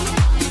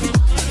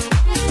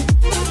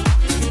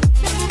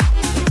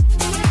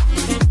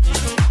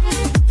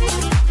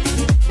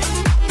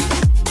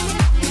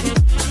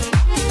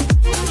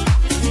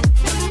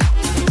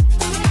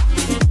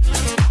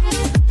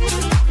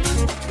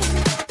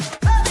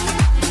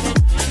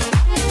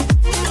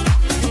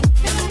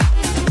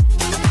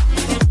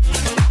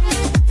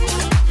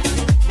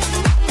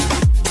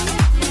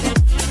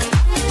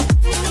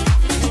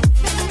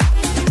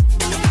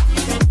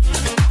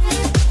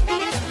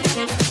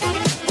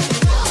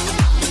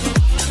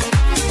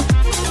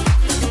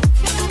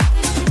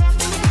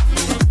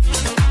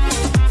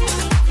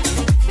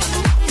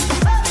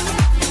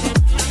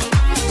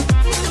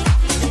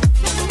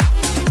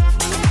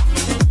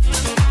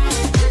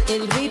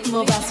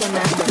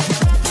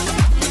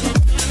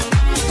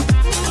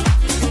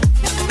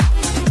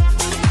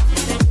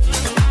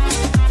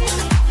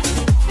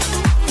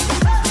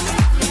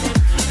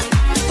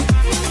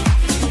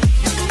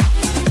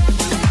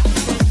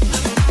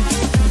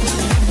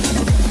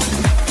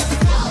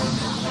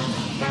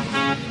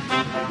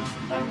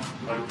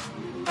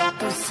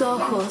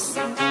 ojos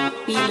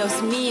y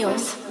los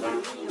míos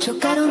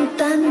chocaron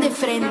tan de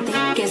frente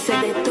que se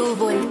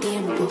detuvo el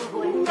tiempo.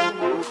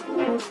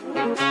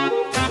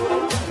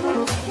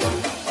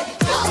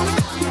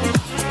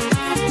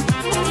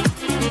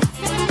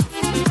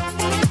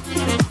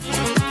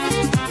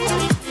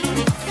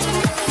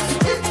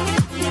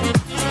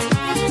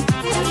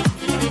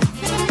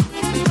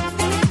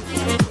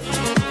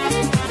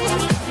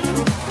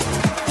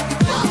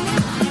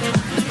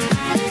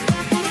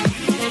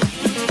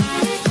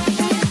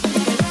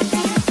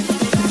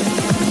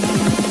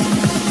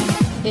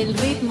 El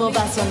ritmo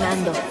va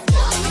sonando.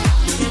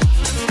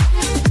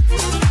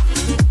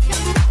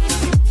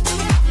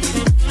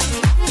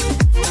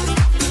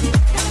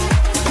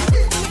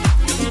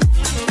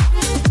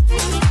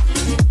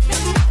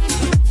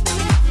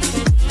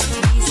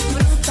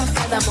 Disfruta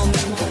cada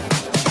momento.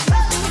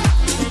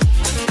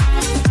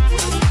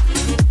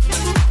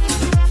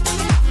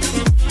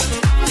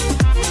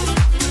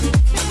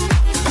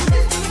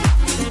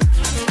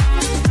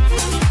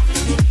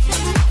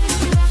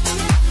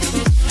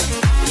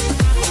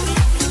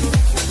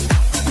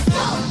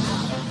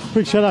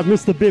 Quick shout out,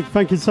 Mr. Bib.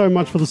 Thank you so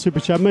much for the super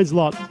chat. Means a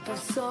lot.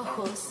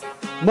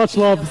 Much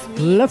love.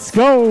 Let's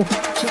go.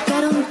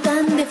 Chocaron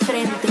tan de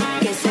frente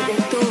que se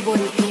detuvo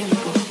el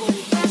tiempo.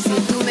 Si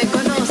tú me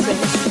conoces,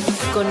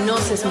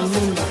 conoces mi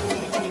mundo.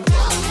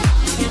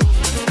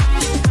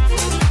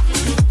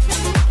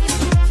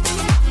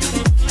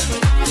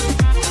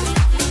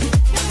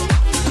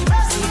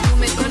 Si tú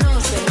me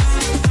conoces,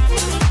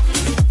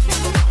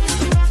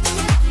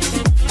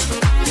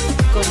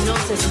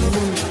 conoces mi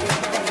mundo.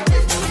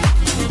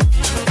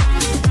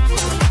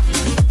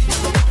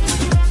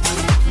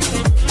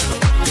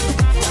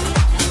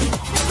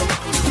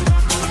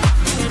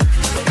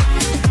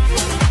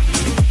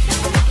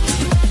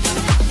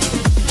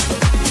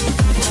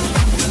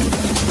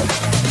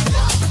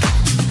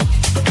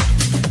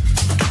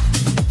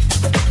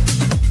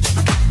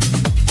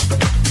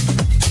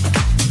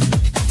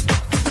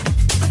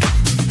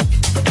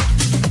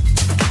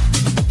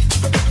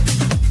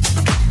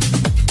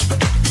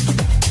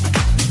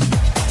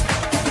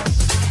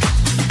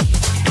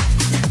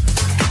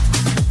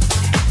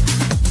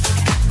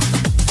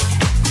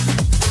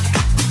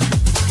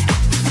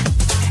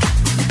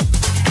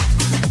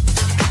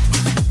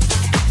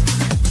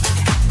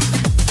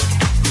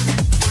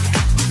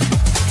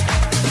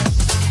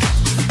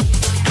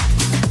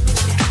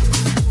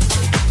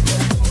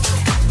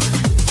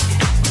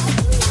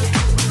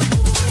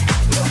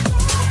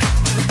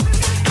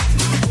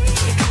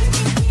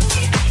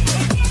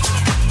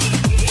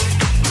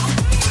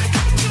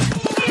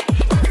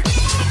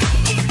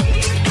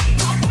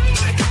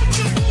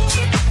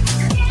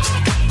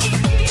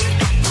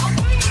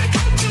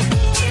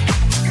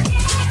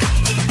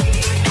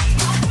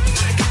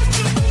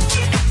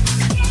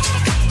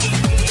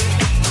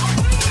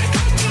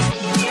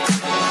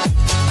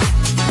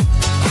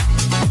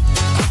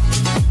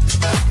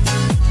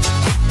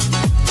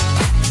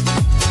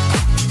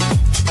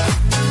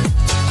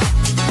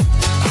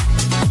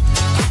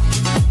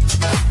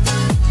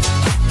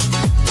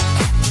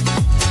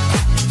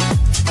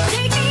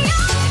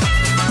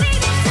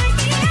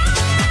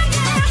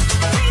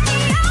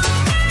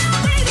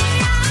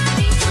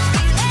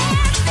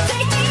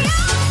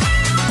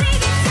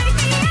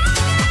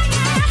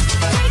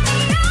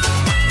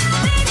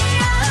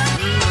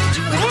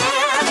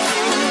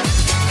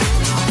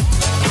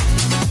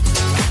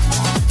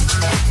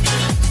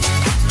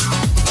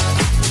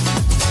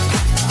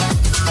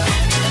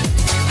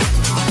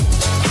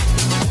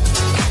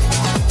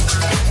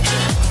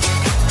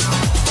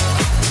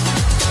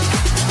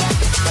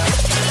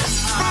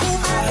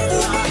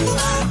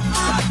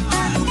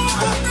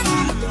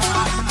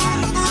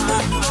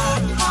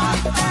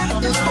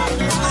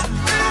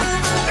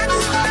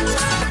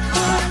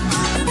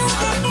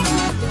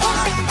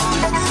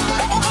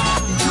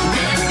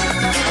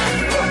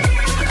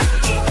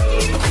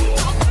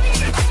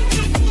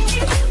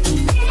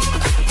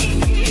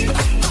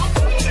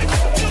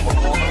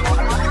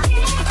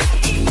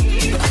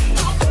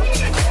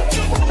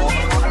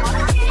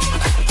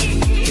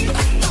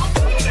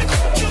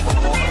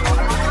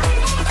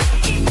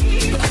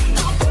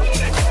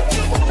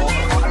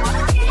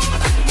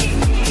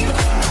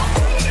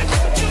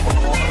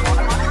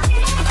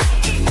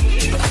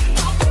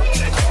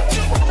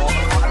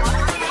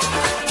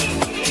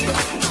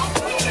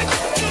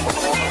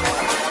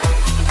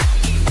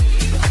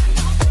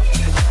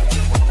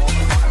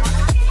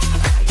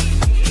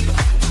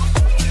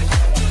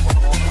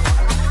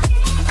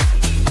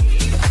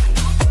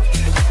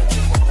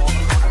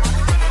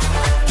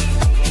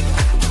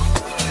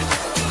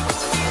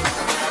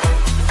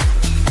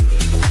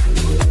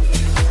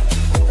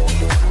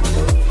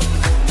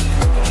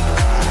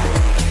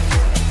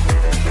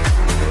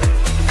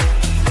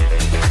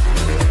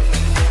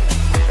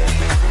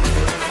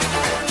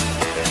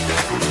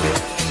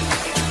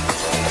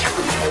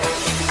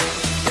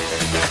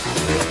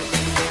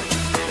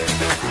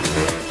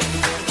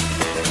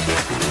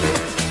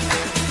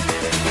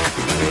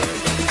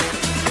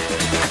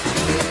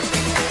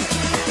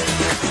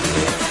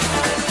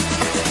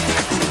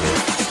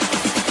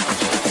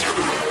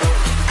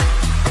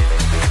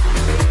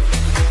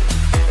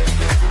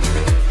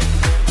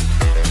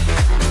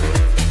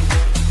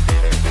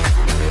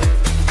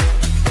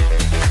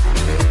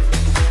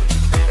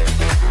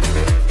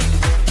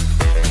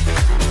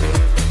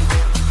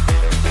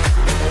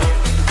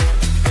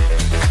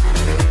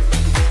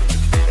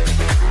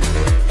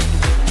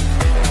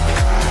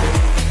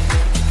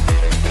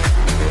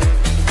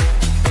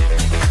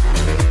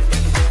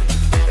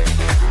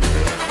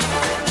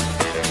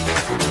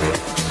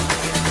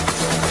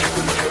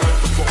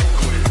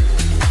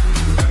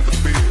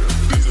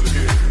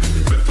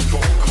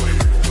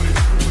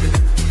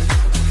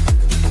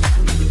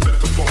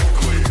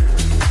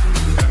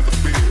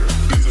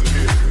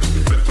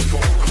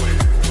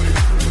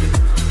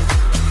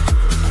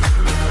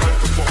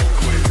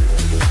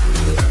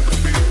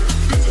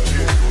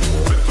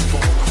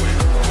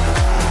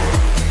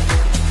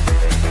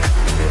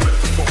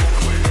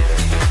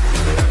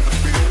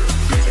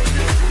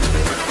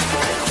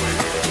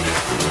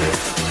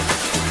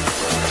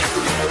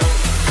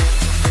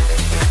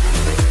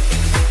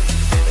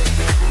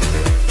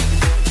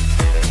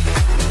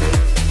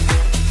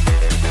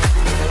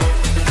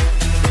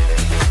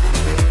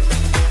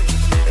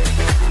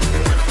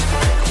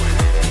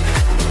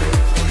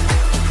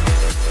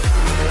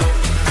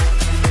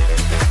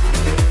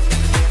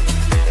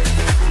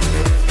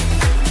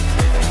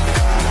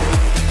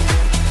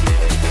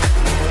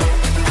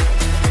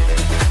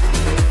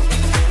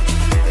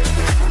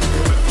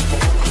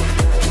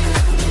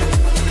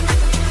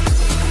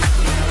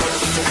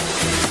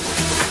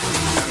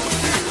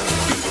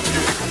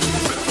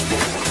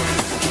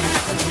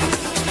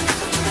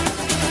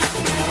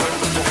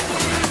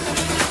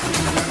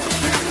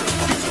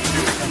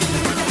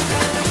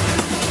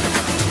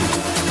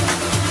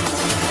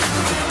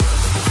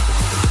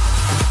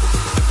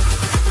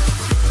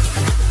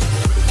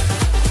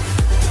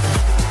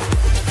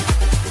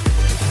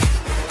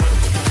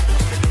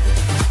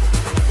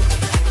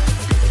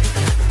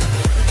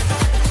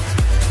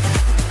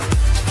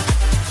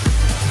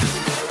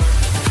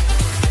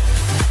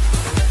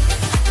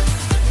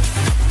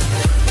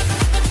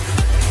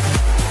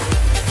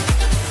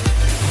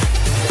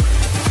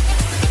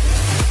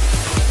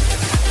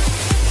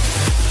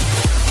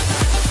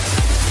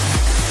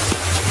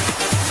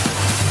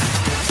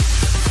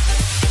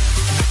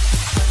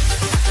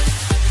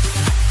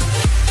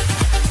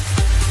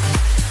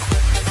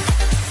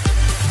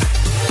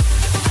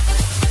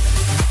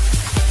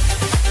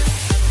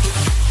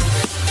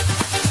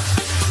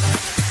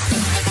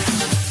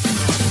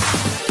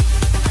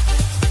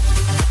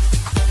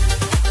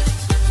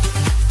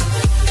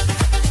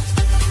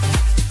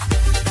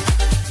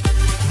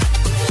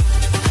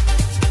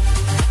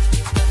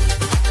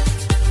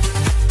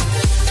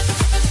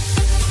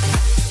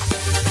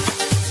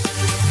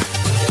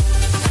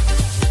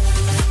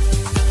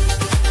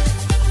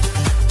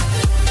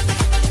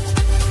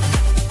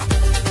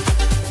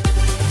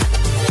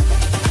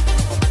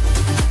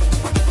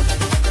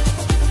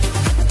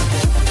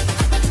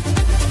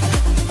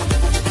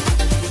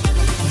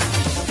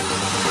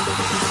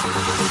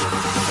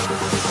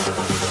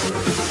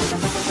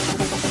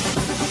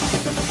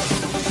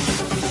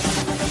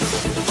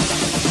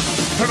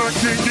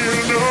 can't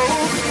get enough.